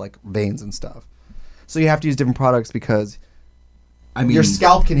skin will have like veins and stuff. So you have to use different products because I mean, your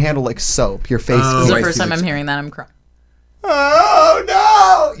scalp can handle like soap. Your face. Oh, This is I the first see time what I'm you- hearing that. I'm crying. Oh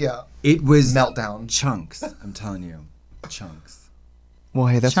no! Yeah. it was Meltdown. chunks. I'm telling you, chunks. Well,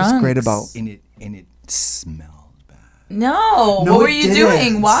 hey, that's what's great Chunks. about. And it smelled bad. No. No, What were it you didn't.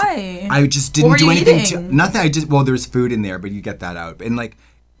 doing? Why? I just What didn't were do you anything. eating? Nothing. I just there was food in there, but you get that out. And like,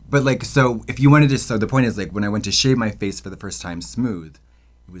 but like, so if you wanted to, so the point is like when I went to shave my face for the first time smooth,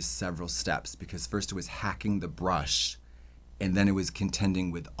 it was several steps because first it was hacking the brush, and then it was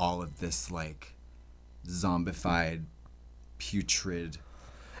contending with all of this like zombified, putrid.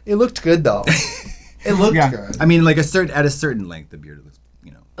 It looked good though. It looked good. I mean, like at a certain length, the beard looks,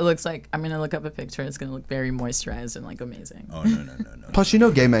 you know. It looks like I'm gonna look up a picture. It's gonna look very moisturized and like amazing. Oh no. Plus, you know,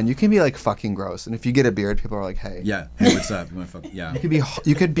 gay men, you can be like fucking gross, and if you get a beard, people are like, "Hey, Yeah. Hey, what's up? You want to fuck? Yeah.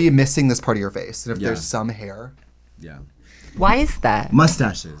 you could be missing this part of your face, and if Yeah. there's some hair, Yeah. Why is that?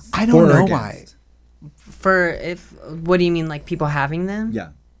 Mustaches. I don't For or know against? What do you mean, like people having them? Yeah.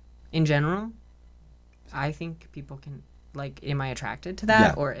 In general, I think people can like. Am I attracted to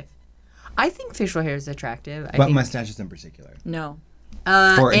that, Yeah. or if I think facial hair is attractive? I But think, mustaches in particular. No.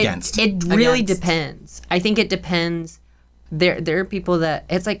 For or it, against? It really Against. depends. I think it depends. There are people that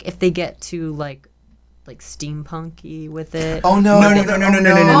it's like if they get too like steampunky with it. oh no, No. not I'm talking about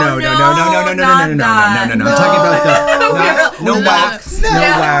No. no wax, no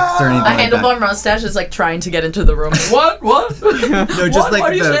wax or anything A like that. handlebar mustache is like trying to get into the room. What? No, just What? like What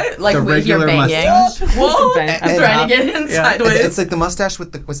do you say? Like the we hear regular banging. mustache. What? Bang. I'm trying to get in sideways. it's like the mustache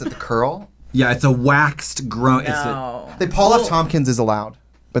with the was it the curl? Yeah, it's a waxed grown. No. The Paul F. Tompkins is allowed,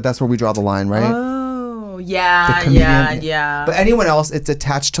 but that's where we draw the line, right? Oh, yeah, The yeah, comedian. yeah. But anyone else, it's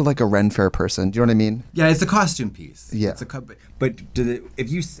attached to like a Ren Fair person. Do you know what I mean? Yeah, it's a costume piece. Yeah. It's but if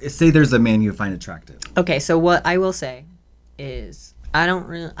you say there's a man you find attractive. Okay, so what I will say is I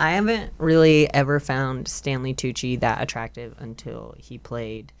haven't really ever found Stanley Tucci that attractive until he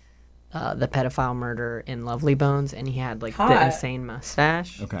played the pedophile murder in Lovely Bones, and he had like the Hot. insane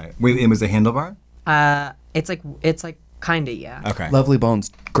mustache. Okay. Wait, it was a handlebar? It's like kinda, yeah. Okay. Lovely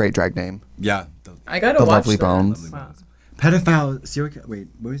Bones, great drag name. Yeah. I gotta The watch Lovely that. Bones. Pedophile, serial killer. Wait,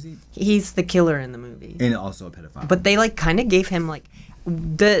 what was he? He's the killer in the movie. And also a pedophile. But they like kind of gave him like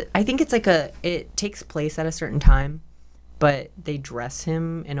I think it's like it takes place at a certain time, but they dress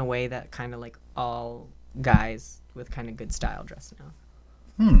him in a way that kind of like all guys with kind of good style dress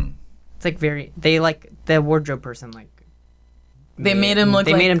now. It's like they like the wardrobe person like They made him look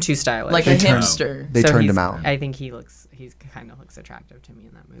they like, made him too stylish. like a turned- hipster. They turned he's- him out. I think he kind of looks attractive to me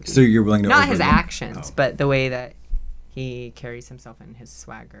in that movie. So you're willing to Not his overlook- actions, Oh. but the way that he carries himself and his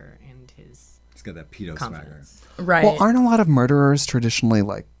swagger and his He's got that pedo swagger. confidence. Right. Well, aren't a lot of murderers traditionally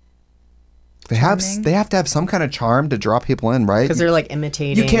like they Charming? have to have some kind of charm to draw people in, right? Because they're like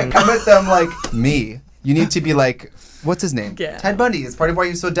imitating. You can't come at them like me. You need to be like, what's his name? Yeah. Ted Bundy. It's part of why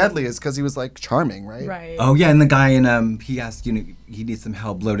he's so deadly is because he was like charming, right? right. Oh yeah, and the guy in he asked he needs some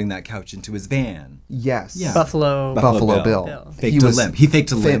help loading that couch into his van. Yes. Yeah. Buffalo. Buffalo Bill. Faked He a was limp. He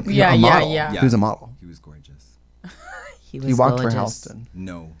faked a limp. Yeah, a yeah, model. yeah. He was a model. He was gorgeous. He was He walked for gorgeous. Halston.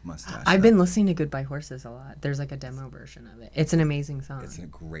 No mustache. I've been listening to Goodbye Horses a lot. There's like a demo version of it. It's an amazing song. It's a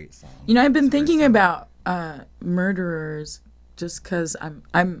great song. You know, I've been It's a great thinking song. about murderers just because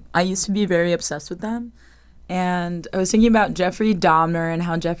I used to be very obsessed with them, and I was thinking about Jeffrey Dahmer and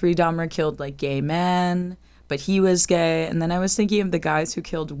how Jeffrey Dahmer killed like gay men, but he was gay, and then I was thinking of the guys who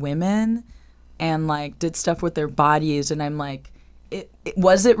killed women and like did stuff with their bodies, and I'm like,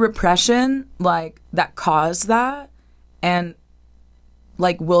 was it repression like that caused that, and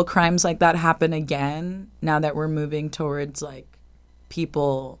like will crimes like that happen again now that we're moving towards like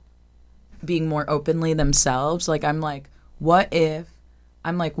people being more openly themselves? Like what if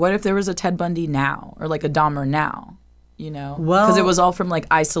there was a Ted Bundy now or like a Dahmer now, you know? Well- because it was all from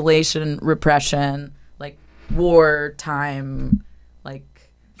like isolation, repression, like war time, like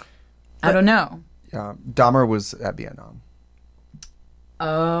I don't know. Yeah, Dahmer was at Vietnam.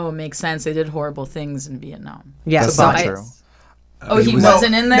 Oh, makes sense. They did horrible things in Vietnam. Yeah, That's so not I- true. Oh, he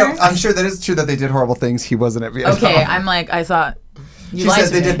wasn't in there? No, I'm sure that is true that they did horrible things. He wasn't at Vietnam. Okay, I'm like, I thought. You She lied said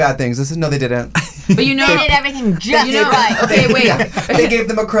to they me. did bad things. This is no, they didn't. But you know, They did everything just you know, right. okay, wait. Yeah, they gave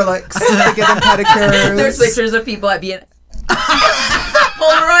them acrylics. They gave them pedicures. There's pictures of people at Vietnam.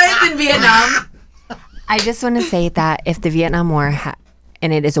 Polaroids in Vietnam. I just want to say that if the Vietnam War,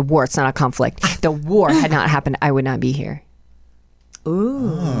 and it is a war, it's not a conflict, if the war had not happened, I would not be here.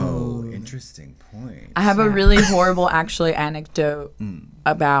 Ooh. Oh, interesting point. I have a really horrible, actually, anecdote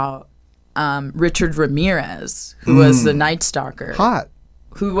about Richard Ramirez, who was the Night Stalker. Hot.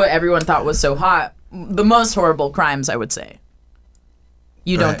 Who everyone thought was so hot. The most horrible crimes, I would say.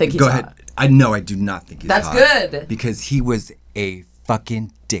 You don't think he's Go hot? ahead. I know I do not think he's That's hot. good. Because he was a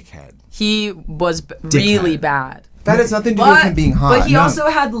fucking dickhead. He was really Dickhead. bad. That has nothing to do with him being hot. But he No. also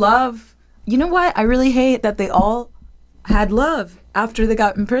had love. You know what? I really hate that they all had love after they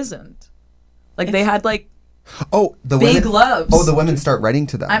got imprisoned. Like they had like Oh, the big women. loves. Oh, the women start writing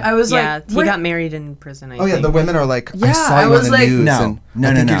to them. I was Yeah, like, he where- got married in prison, I oh yeah, think. the women are like, Yeah, I saw I you was on the like- news, No, and no,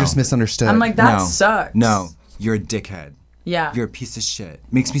 I no, think no. you're just misunderstood. I'm like, that no, sucks. No, you're a dickhead. Yeah. You're a piece of shit.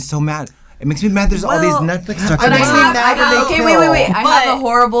 Makes me so mad. It makes me mad there's all these Netflix But I documentaries. have, okay, wait. I have But- a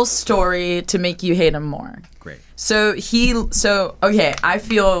horrible story to make you hate him more. Great. Okay, I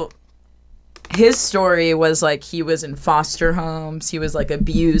feel his story was like he was in foster homes. He was like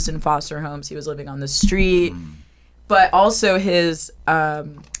abused in foster homes. He was living on the street. But also his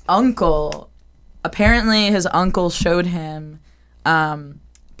uncle, apparently his uncle showed him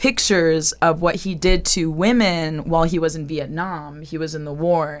pictures of what he did to women while he was in Vietnam. He was in the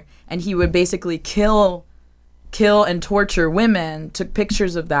war. And he would basically kill and torture women, took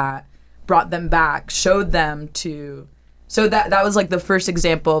pictures of that, brought them back, showed them to... So that was like the first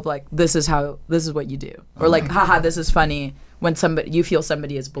example of like, this is what you do. Or like, haha, this is funny when you feel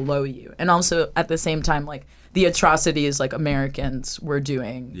somebody is below you. And also at the same time, like the atrocities like Americans were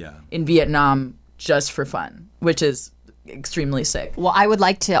doing in Vietnam just for fun, which is extremely sick. Well, I would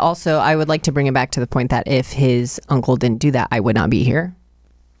like to bring it back to the point that if his uncle didn't do that, I would not be here.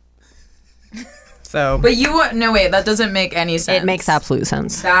 So, But no, wait, that doesn't make any sense. it makes absolute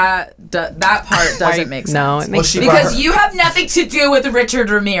sense. That part doesn't make sense. No, it makes she Because you have nothing to do with Richard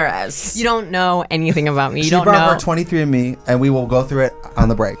Ramirez. You don't know anything about me. You She don't brought know. her 23andMe, and we will go through it on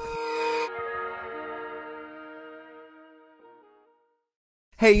the break.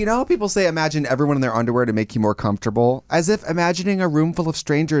 Hey, you know how people say imagine everyone in their underwear to make you more comfortable? As if imagining a room full of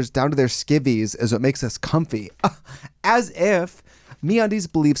strangers down to their skivvies is what makes us comfy. As if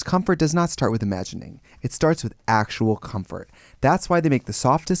MeUndies believes comfort does not start with imagining. It starts with actual comfort. That's why they make the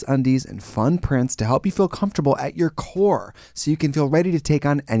softest undies and fun prints to help you feel comfortable at your core so you can feel ready to take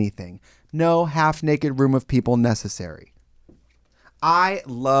on anything. No half-naked room of people necessary. I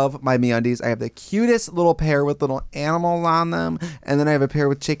love my MeUndies. I have the cutest little pair with little animals on them, and then I have a pair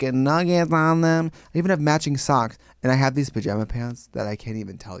with chicken nuggets on them. I even have matching socks, and I have these pajama pants that I can't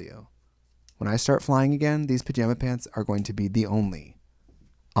even tell you. When I start flying again, these pajama pants are going to be the only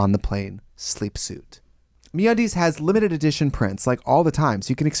on-the-plane sleep suit. MeUndies has limited edition prints like all the time, so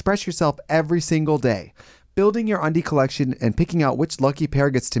you can express yourself every single day. Building your undie collection and picking out which lucky pair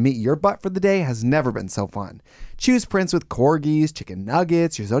gets to meet your butt for the day has never been so fun. Choose prints with corgis, chicken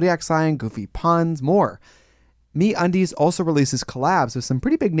nuggets, your zodiac sign, goofy puns, more. MeUndies also releases collabs with some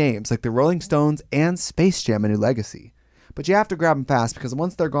pretty big names like the Rolling Stones and Space Jam: A New Legacy. But you have to grab them fast because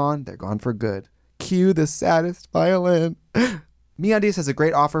once they're gone for good. Cue the saddest violin. MeUndies has a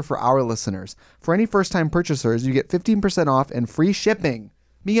great offer for our listeners. For any first-time purchasers, you get 15% off and free shipping.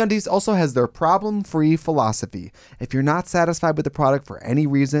 MeUndies also has their problem-free philosophy. If you're not satisfied with the product for any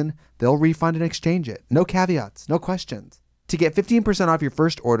reason, they'll refund and exchange it. No caveats, no questions. To get 15% off your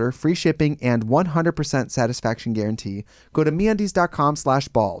first order, free shipping, and 100% satisfaction guarantee, go to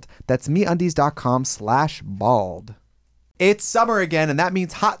MeUndies.com/bald. That's MeUndies.com/bald. It's summer again, and that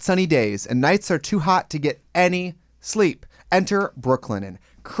means hot sunny days, and nights are too hot to get any sleep. Enter Brooklinen.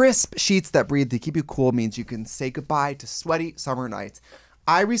 Crisp sheets that breathe to keep you cool means you can say goodbye to sweaty summer nights.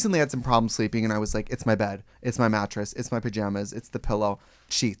 I recently had some problems sleeping, and I was like, it's my bed, it's my mattress, it's my pajamas, it's the pillow.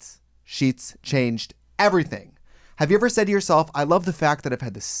 Sheets. Sheets changed everything. Have you ever said to yourself, I love the fact that I've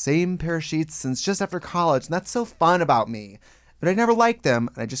had the same pair of sheets since just after college, and that's so fun about me. But I never liked them,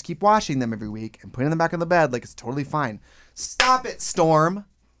 and I just keep washing them every week and putting them back on the bed like it's totally fine. Stop it, Storm!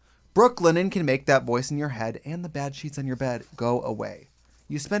 Brooklinen can make that voice in your head and the bad sheets on your bed go away.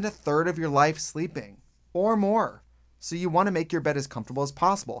 You spend a third of your life sleeping, or more. So you want to make your bed as comfortable as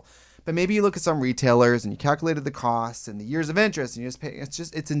possible. But maybe you look at some retailers and you calculated the costs and the years of interest and you just pay.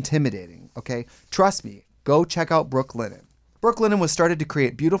 It's intimidating, okay? Trust me. Go check out Brooklinen. Brooklinen was started to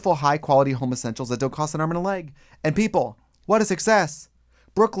create beautiful, high-quality home essentials that don't cost an arm and a leg. And people, what a success.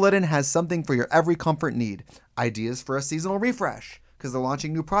 Brooklinen has something for your every comfort need. Ideas for a seasonal refresh, because they're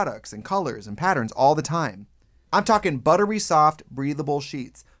launching new products and colors and patterns all the time. I'm talking buttery soft, breathable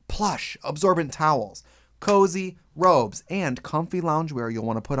sheets, plush, absorbent towels, cozy robes, and comfy loungewear you'll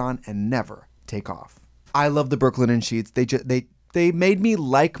want to put on and never take off. I love the Brooklinen sheets. They made me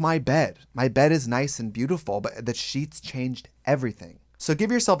like my bed. My bed is nice and beautiful, but the sheets changed everything. So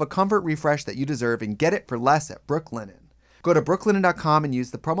give yourself a comfort refresh that you deserve and get it for less at Brooklinen. Go to brooklinen.com and use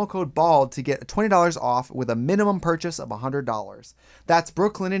the promo code BALD to get $20 off with a minimum purchase of $100. That's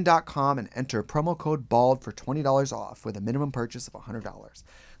brooklinen.com and enter promo code BALD for $20 off with a minimum purchase of $100.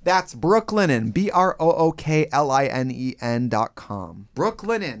 That's Brooklinen, BROOKLINEN.com.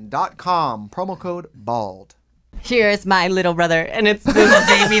 Brooklinen.com, promo code BALD. Here's my little brother, and it's this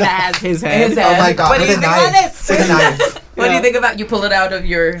baby that has his head. Oh my God, with a knife. With a knife. What do you think about, you pull it out of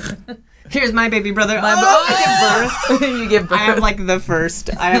your... Here's my baby brother. You give birth. I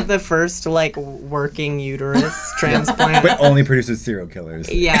have the first like working uterus transplant. But only produces serial killers.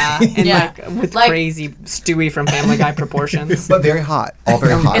 Yeah, and with crazy Stewie from Family Guy proportions. But very hot. All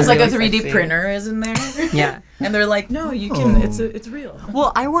very hot. It's like a Really 3D sexy. printer is in there. Yeah. And they're like, no, you can, it's real.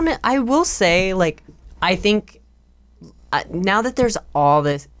 Well, I will say, like, I think now that there's all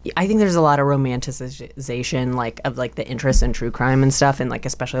this, I think there's a lot of romanticization, like, of, like, the interest in true crime and stuff, and, like,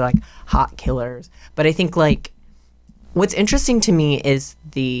 especially, like, hot killers. But I think, like, what's interesting to me is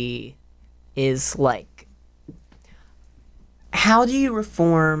like, how do you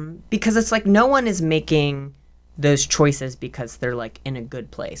reform? Because it's, like, no one is making those choices because they're, like, in a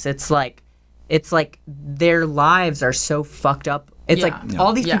good place. It's like their lives are so fucked up. It's like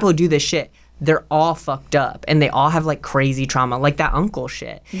all these people who do this shit, they're all fucked up and they all have like crazy trauma, like that uncle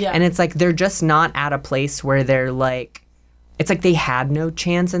shit. Yeah. And it's like they're just not at a place where they're like, it's like they had no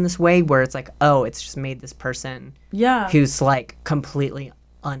chance in this way, where it's like, oh, it's just made this person who's like completely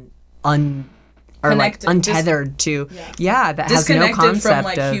like untethered to that has no concept from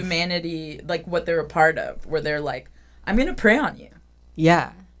like of humanity, like what they're a part of, where they're like, I'm gonna prey on you.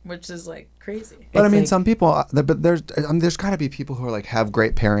 Yeah. Which is like crazy. But I mean, like, some people, but there's got to be people who are like have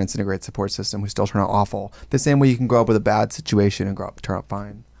great parents and a great support system who still turn out awful. The same way you can grow up with a bad situation and turn out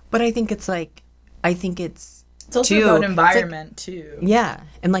fine. But I think it's like, it's also about environment too. Yeah,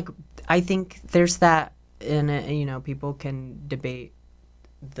 and like I think there's that, and people can debate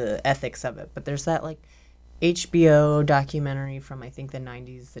the ethics of it, but there's that like HBO documentary from I think the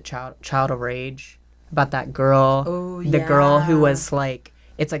 90s, the Child of Rage, about that girl, the girl who was like.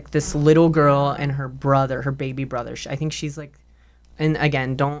 It's like this little girl and her baby brother. I think she's like, and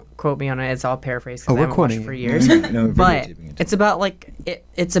again, don't quote me on it. It's all paraphrased because I haven't watched it for years. But it's about like,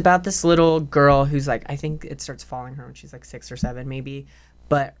 it's about this little girl who's like, I think it starts following her when she's like 6 or 7 maybe.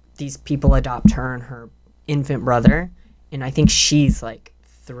 But these people adopt her and her infant brother. And I think she's like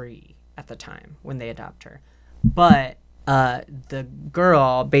 3 at the time when they adopt her. But the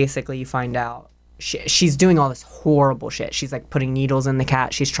girl, basically you find out, she's doing all this horrible shit. She's like putting needles in the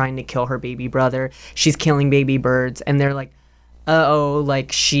cat. She's trying to kill her baby brother. She's killing baby birds. And they're like,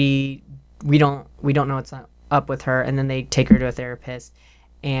 like we don't know what's up with her. And then they take her to a therapist.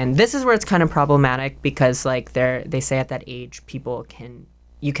 And this is where it's kind of problematic because like they say at that age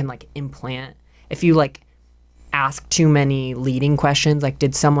you can like implant, if you like ask too many leading questions, like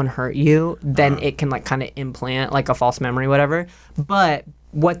did someone hurt you, then it can like kind of implant like a false memory, whatever. But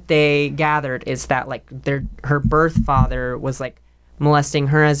what they gathered is that like her birth father was like molesting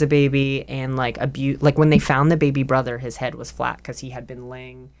her as a baby and like like when they found the baby brother, his head was flat because he had been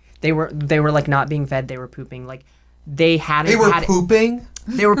laying. They were like not being fed. They were pooping. Like they were pooping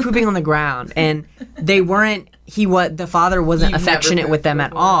on the ground, and they weren't. The father wasn't affectionate with them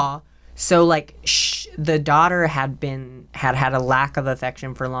at all. So like the daughter had a lack of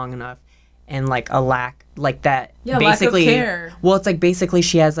affection for long enough. And like a lack like that, basically. Lack of care. Well, it's like basically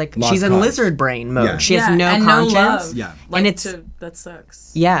she has like she's in lizard brain mode. Yeah. She has no conscience. No love. Yeah, like, and that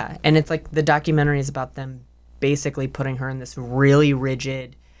sucks. Yeah, and it's like the documentary is about them basically putting her in this really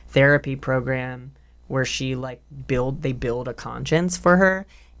rigid therapy program where she like they build a conscience for her,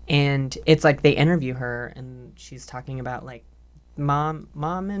 and it's like they interview her and she's talking about like mom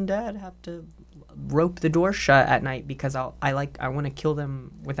and dad have to rope the door shut at night because I want to kill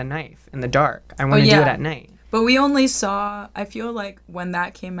them with a knife in the dark. I want to do it at night. But we only saw, I feel like when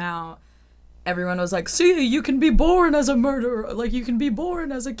that came out, everyone was like, see, you can be born as a murderer, like you can be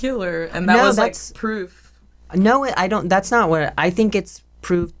born as a killer, and that was like proof. No, I don't. That's not what I think. It's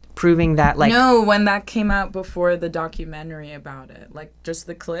proof proving that like No, when that came out before the documentary about it. Like, just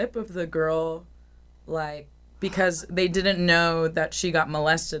the clip of the girl, like, because they didn't know that she got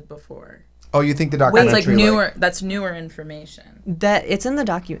molested before. Oh, you think the That's documentary? like newer. That's newer information. that it's in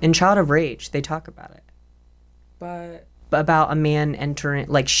the in Child of Rage, they talk about it. But About a man entering,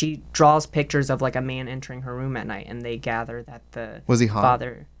 like she draws pictures of like a man entering her room at night, and they gather that the Was he hot?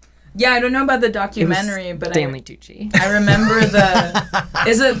 father. yeah, I don't know about the It was documentary, but Stanley Tucci. I remember the.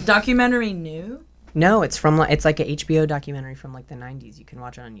 Is it documentary new? No, it's from like it's like an HBO documentary from like the 90s. You can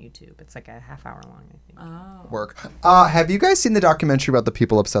watch it on YouTube. It's like a half-hour long, I think. Oh, Work. Have you guys seen the documentary about the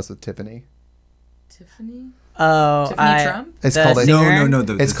people obsessed with Tiffany? Tiffany. Oh, Tiffany Trump. It's The called. singer? No,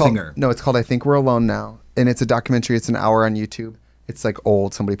 It's the called. singer. No, it's called I Think We're Alone Now, and it's a documentary. It's an hour on YouTube. It's like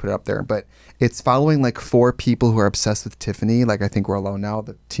old. Somebody put it up there, but it's following like 4 people who are obsessed with Tiffany. Like I Think We're Alone Now,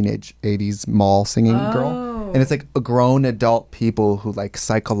 the teenage '80s mall singing girl, and it's like a grown adult people who like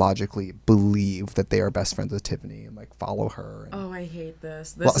psychologically believe that they are best friends with Tiffany and like follow her. And, Oh, I hate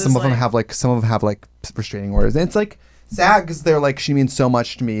this. well, some of them have like restraining orders, and it's like sad because they're like she means so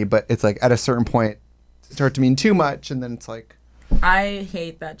much to me, but it's like at a certain point start to mean too much, and then it's like I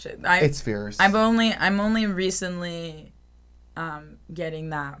hate that shit. it's fierce. I'm only recently getting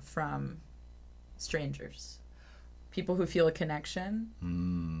that from strangers, people who feel a connection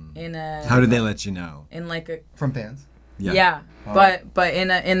in a How do they let you know? in like a from fans. yeah, but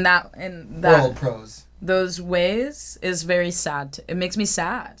in that World pros. those ways is very sad. It makes me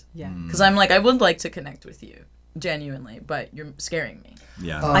sad. Yeah. Because I'm like I would like to connect with you genuinely, but you're scaring me.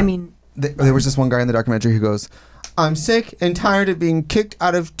 Yeah. I mean, There was this one guy in the documentary who goes, "I'm sick and tired of being kicked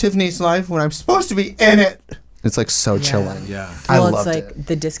out of Tiffany's life when I'm supposed to be in it." It's like so chilling. Yeah. I well, loved it's like it.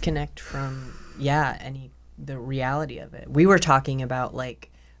 the disconnect from the reality of it. We were talking about like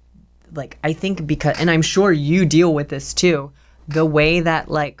I think because, and I'm sure you deal with this too, the way that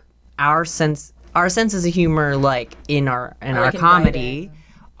like our senses of humor, like in our comedy,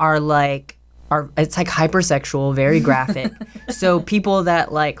 are like it's like hypersexual, very graphic. So people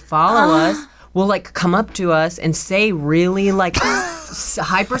that like follow us will like come up to us and say really like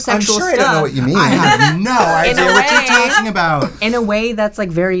hypersexual I'm sure stuff. I don't know what you mean. I have no idea what you're talking about. In a way that's like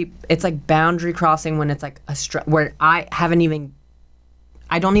it's like boundary crossing when it's like where I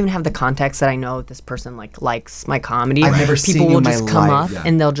don't even have the context that I know if this person like likes my comedy. I've never People seen you will in my just come life. up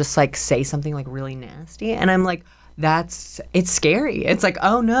and they'll just like say something like really nasty, and I'm like, it's scary. It's like,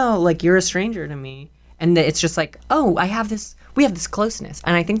 oh no, like you're a stranger to me, and it's just like, oh, we have this closeness,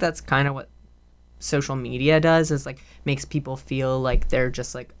 and I think that's kind of what social media does, is like makes people feel like they're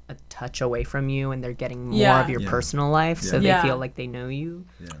just like a touch away from you and they're getting more of your personal life, so they feel like they know you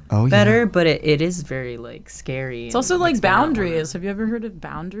better. But it is very like scary. It's also like boundaries. Have you ever heard of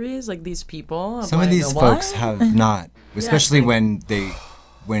boundaries? Like these people. Some of these folks have not, especially when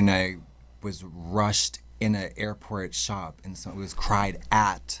I was rushed in an airport shop and so it was cried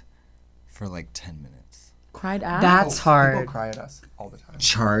at for like 10 minutes. Cried out. That's hard. People cry at us all the time.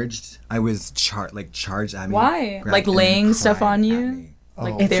 Charged. I was charged at me. Why? grabbed Like and laying stuff cried on at you? me.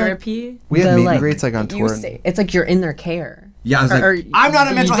 Like It's therapy? We have The, meet like, and greets like on You tour. say, it's like you're in their care. Yeah, I was like, Or- I'm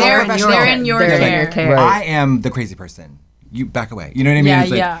not a mental health they're in professional. They're in your They're in care. your care. Right. I am the crazy person. You back away. You know what I mean? Yeah,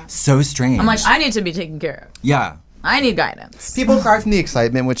 It's like yeah. so strange. I'm like, I need to be taken care of. yeah. I need guidance. People cry from the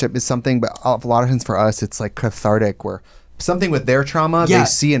excitement, which is something, but a lot of times for us, it's like cathartic, where something with their trauma, Yeah. they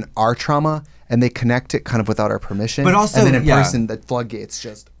see in our trauma, and they connect it kind of without our permission. But also, and then in yeah. person, the floodgates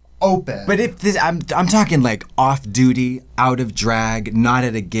just open. But if this, I'm talking like off duty, out of drag, not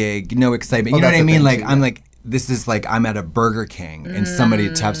at a gig, no excitement. Oh, You know what that's I the mean? thing Like too, I'm yeah. like this is like I'm at a Burger King and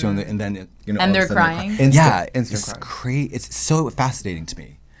somebody taps you on the and then And all of a they're sudden crying? Instant- yeah, instant it's crying. crazy. It's so fascinating to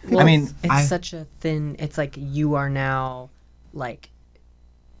me. Well, I mean, it's such a thin. It's like you are now, like,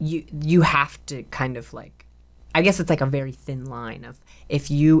 you have to kind of like, I guess it's like a very thin line of if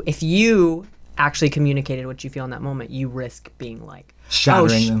you actually communicated what you feel in that moment, you risk being like,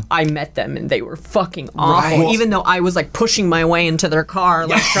 Shattering them. I met them and they were fucking awful, Right. even though I was like pushing my way into their car,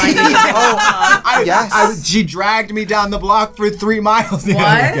 like trying to get yes. she dragged me down the block for 3 miles.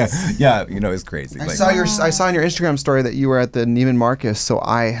 What? Yeah, you know, it's crazy. I saw in your Instagram story that you were at the Neiman Marcus, so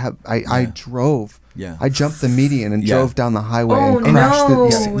I drove. Yeah. I jumped the median and Yeah. drove down the highway Oh, and crashed no.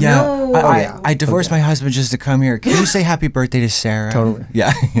 the. Yeah, No. I divorced my husband just to come here. Can you say happy birthday to Sarah? Totally.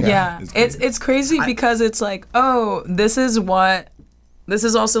 Yeah. Yeah. It's It's crazy because it's like, oh, this is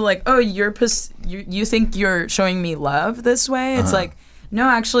also like, oh, you think you're showing me love this way? It's like, no,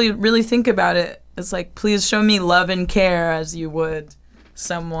 actually really think about it. It's like, please show me love and care as you would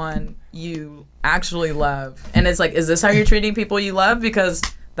someone you actually love. And it's like, is this how you're treating people you love? Because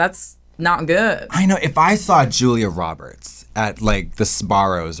that's not good. I know. If I saw Julia Roberts at like the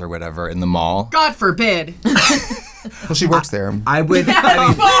Sbarro's or whatever in the mall, God forbid. Well, she works there. I would. She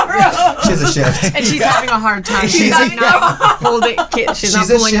has a shift. And she's having a hard time. She's having holding. She's not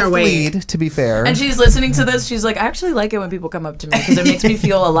a pulling her shift weight. lead, to be fair. And she's listening to this. She's like, I actually like it when people come up to me because it makes me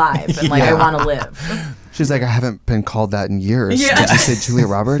feel alive and like I want to live. She's like, I haven't been called that in years. Yeah. Did you say Julia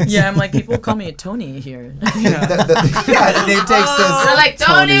Roberts? Yeah, I'm like, people call me Tony here. Yeah, the name takes this. They're like,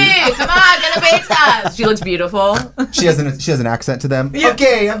 Tony, come on, get a pizza. She looks beautiful. She has an accent to them. Yeah.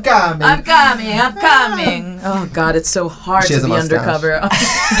 Okay, I'm coming. I'm coming. Oh God, it's so hard She to has a be mustache. undercover. A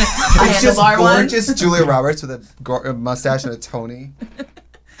It's just handlebar one. gorgeous Julia Roberts with a mustache and a Tony.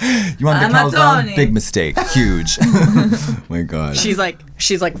 You want the I'm a calzone? Tony. Big mistake. Huge. Oh my God. She's like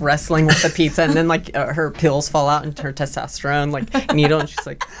wrestling with the pizza, and then like her pills fall out and her testosterone like needle, and she's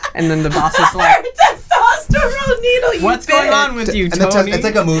like, and then the boss is like, Testosterone needle. You "What's bitch. going on with you, And Tony?" it's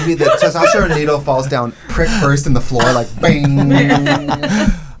like a movie. The testosterone needle falls down, prick first in the floor, like bang.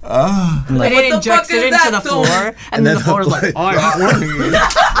 Like, and what it the injects fuck it is into that, the Tony? floor, and then the floor is like, "Oh,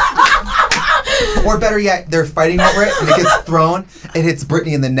 Or better yet, they're fighting over it, and it gets thrown. It hits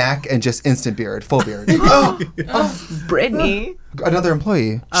Brittany in the neck, and just instant beard, full beard. Brittany." Another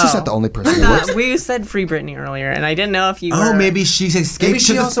employee. She's not the only person who works. We said free Brittany earlier, and I didn't know if you. Oh, were... maybe she escaped Maybe to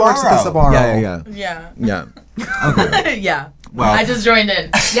she the also works at the Sbarro. Sbarro. Yeah. Okay. Yeah. Well, I just joined in.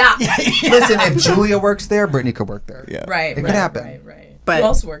 Yeah. Listen, if Julia works there, Brittany could work there. Yeah. Right. It could happen. Right. But- Who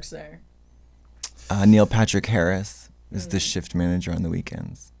else works there? Neil Patrick Harris is the shift manager on the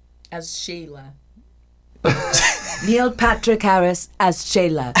weekends. As Sheila. Neil Patrick Harris as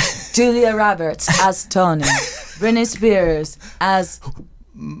Shayla, Julia Roberts as Tony, Britney Spears as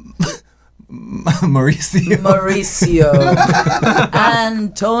Mauricio.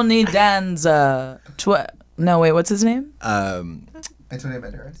 and Tony Danza. No, wait, what's his name? Antonio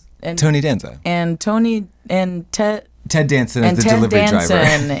Banderas. And Tony Danza. and Tony and Ted Ted Danson and is the Ted delivery driver.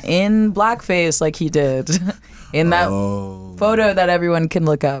 Danson in blackface like he did in that photo that everyone can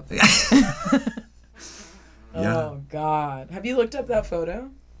look up. Yeah. Oh God! Have you looked up that photo?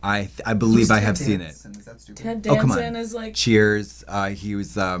 I believe I have seen it. Ted Oh, come Danson on. is like Cheers. He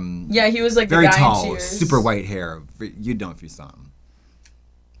was yeah, he was like very the guy tall, in Cheers. super white hair. You'd know if you saw him.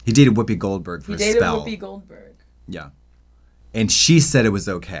 He dated Whoopi Goldberg for He a dated spell. Whoopi Goldberg, Yeah. And she said it was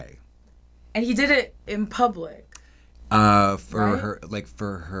okay. and he did it in public. For Right?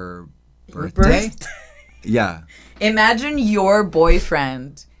 her birthday? Yeah. Imagine your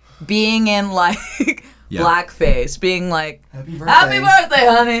boyfriend being in like Yeah. blackface, being like, Happy "Happy birthday,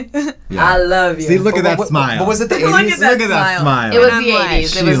 honey! Yeah. I love you." See, look at that But smile. was it the 80s? Look at that Look at that smile. It was And the I'm like,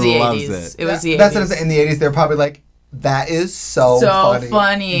 80s. It was she the loves 80s. it. It was the 80s. That's what I'm saying. In the 80s, they're probably like, that is so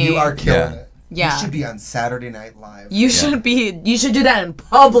funny. You are killing Yeah. it. Yeah. You should be on Saturday Night Live. You should be. You should do that in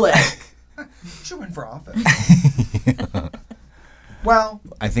public. You should run for office. Well,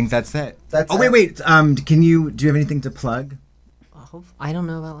 I think that's it. That's oh, it. wait. Do you have anything to plug? I don't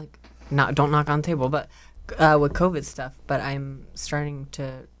know about like don't knock on the table, but with COVID stuff. But I'm starting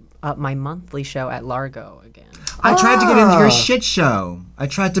to up my monthly show at Largo again. I tried to get into your shit show. I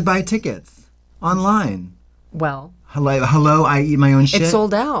tried to buy tickets online. Well, Hello, I eat my own shit. it's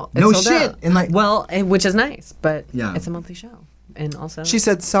sold out. It's No sold shit. out. And, like- well, which is nice, but Yeah. it's a monthly show, and also she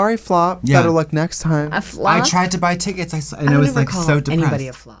said, sorry, flop. Yeah. Better luck next time. a flop. I tried to buy tickets. And I I would was never like call so depressed. anybody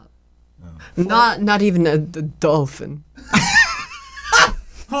a flop. Not even a dolphin.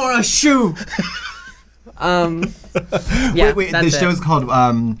 Or a shoe. Yeah, wait. that's The it. show's called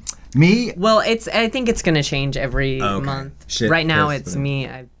Me. Well, I think it's gonna change every Okay. month. Shit, right now, that's it's the- me.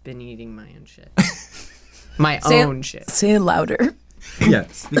 I've been eating my own shit. My Say own shit. Say it louder.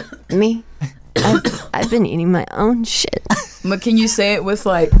 Yes. Me. I've been eating my own shit. But can you say it with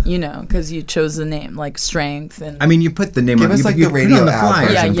like, because you chose the name, like strength and. I mean, you put the name Give on us like you the put it radio on the ad flyer.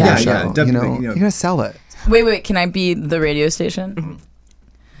 version Yeah, for the yeah, show. definitely, You're gonna sell it. Wait, can I be the radio station?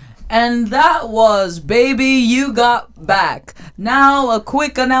 And that was Baby You Got Back. Now a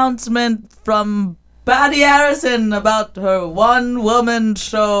quick announcement from Patti Harrison about her one-woman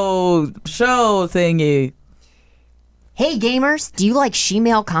show thingy. Hey gamers, do you like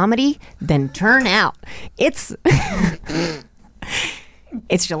she-male comedy? Then turn out. It's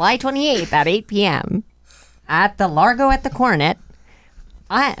July 28th at 8 p.m. at the Largo at the Coronet.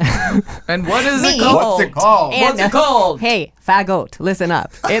 And what is Me? it called? What's it called? And- What's it called? Hey, fagot, listen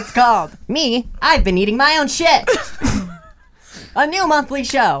up. It's called Me, I've Been Eating My Own Shit. A new monthly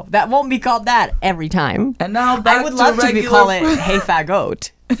show that won't be called that every time. And now back I would to love to regular call it Hey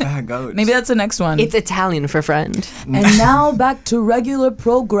Fagot. Maybe that's the next one. It's Italian for friend. And now back to regular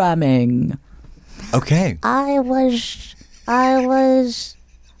programming. Okay. I was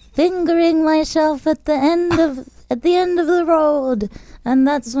fingering myself at the end of the road, and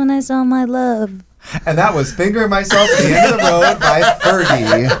that's when I saw my love. And that was Fingering Myself at the End of the Road by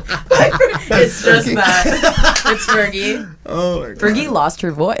Fergie. It's just that. It's Fergie. Oh, Fergie lost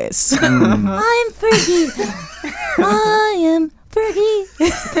her voice. I'm Fergie. I am Fergie.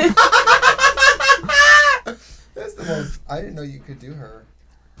 That's the most. I didn't know you could do her.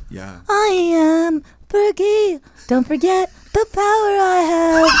 Yeah. I am Fergie. Don't forget the power I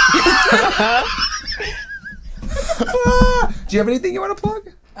have. Do you have anything you want to plug?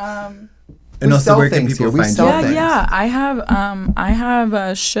 And We also, sell where can things people here. We find sell you? things. Yeah. I have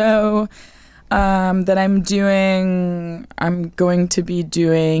a show that I'm doing. I'm going to be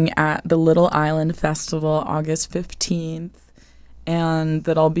doing at the Little Island Festival August 15th, and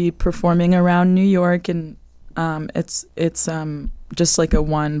that I'll be performing around New York. And it's just like a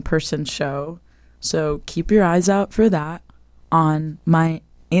one-person show. So keep your eyes out for that on my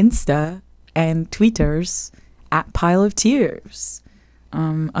Insta and Tweeters at Pile of Tears.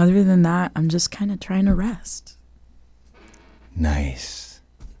 Other than that, I'm just kind of trying to rest. Nice.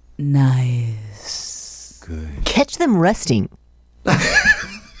 Nice. Good. Catch them resting.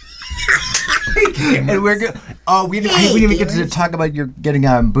 And we're good. Oh, we didn't even get to talk about your getting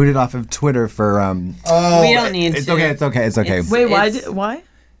booted off of Twitter for. We don't need It's to. okay. It's okay. It's okay. It's- Wait, It's- why?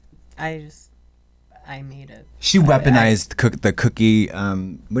 I made it. She weaponized the cookie.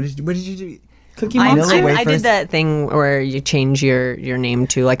 What did you do? Cookie I Monster? did wafers? that thing where you change your name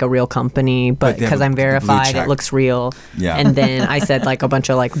to like a real company, but they have because I'm the blue verified, check. it looks real. Yeah. And then I said like a bunch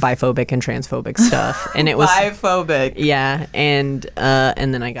of like biphobic and transphobic stuff, and it was Biphobic. yeah, and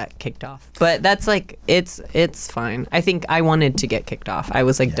then I got kicked off. But that's like it's fine. I think I wanted to get kicked off. I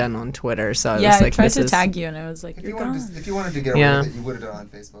was like done on Twitter, so I Yeah, was I like, tried this to is tag you, and I was like, If you're you, gone. if you wanted to get away Yeah. with it, you would have done it on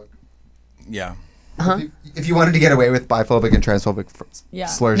Facebook. Yeah. If you wanted to get away with biphobic and transphobic Yeah.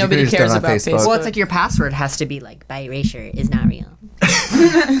 slurs, Nobody you could have cares just done it on about Facebook. Facebook. well, it's like your password has to be like biracial is not real.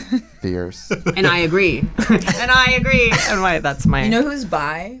 Fears. And I agree. And I agree. And why that's my You know who's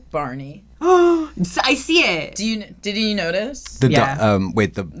bi? Barney. I see it. Did you notice The Yeah.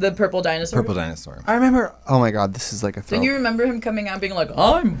 the purple dinosaur? purple dinosaur. I remember. Oh my God, this is like a. Don't you remember him coming out being like,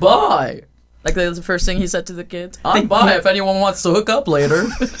 I'm bi? Like that was the first thing he said to the kids. I'm bi if anyone wants to hook up later.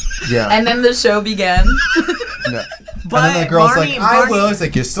 Yeah. And then the show began. No. But and then the girl's Barney- like, I Barney- will. It's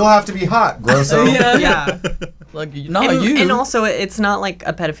like, you still have to be hot, grosso. Yeah. Like, not you. And also, it's not like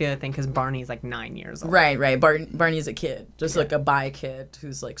a pedophilia thing because Barney's like 9 years old. Right. Barney's a kid. Just like a bi kid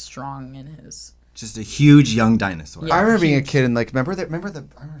who's like strong in his. Just a huge young dinosaur. Yeah. I remember being a kid and like, I remember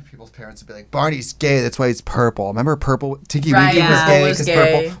people's parents would be like, Barney's gay, that's why he's purple. Remember purple? Tinky Right, Winky yeah. was Purple gay was because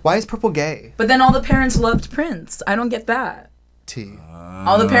gay. purple. Why is purple gay? But then all the parents loved Prince. I don't get that. T.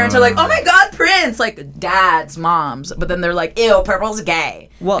 All the parents are like, oh my God, Prince! Like dads, moms. But then they're like, ew, purple's gay.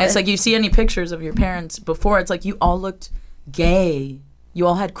 Well, And it's like you see any pictures of your parents before, it's like you all looked gay. You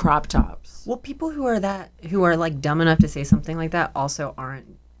all had crop tops. Well, people who are like dumb enough to say something like that also aren't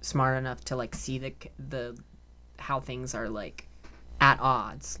smart enough to like see the how things are like at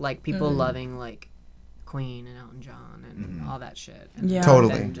odds. Like people loving like Queen and Elton John and all that shit. And Yeah.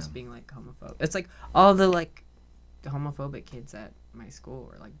 Totally. then just being like homophobic. It's like all the like homophobic kids at my school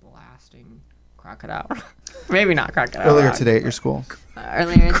were like blasting Crocodile. Maybe not Crocodile. Earlier Rock. today at your school.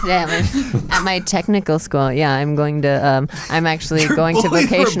 Earlier today, at my technical school. Yeah, I'm going to. I'm actually going to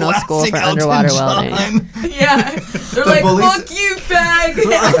vocational school for underwater welding. Yeah. They're like, bullies- fuck you, fag!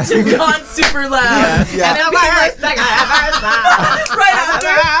 Elton John super loud. Yeah. And then right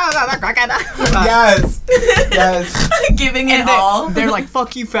Yes. Yes. after, giving it all. They're like,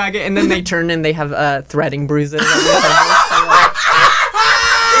 "Fuck you, faggot," and then they turn and they have threading bruises.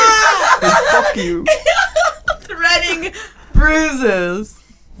 Fuck you. Threading bruises.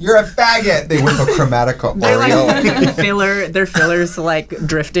 You're a faggot. They whip a Chromatica They're Oreo. like filler. Their fillers like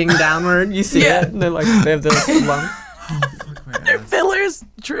drifting downward. You see Yeah. it? And they're like they have the lung. Their fillers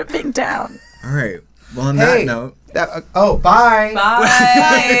dripping down. All right. Well, on Hey. that note, Bye. Bye.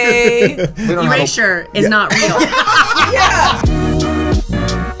 We don't have a- Erasure is not real. Yeah.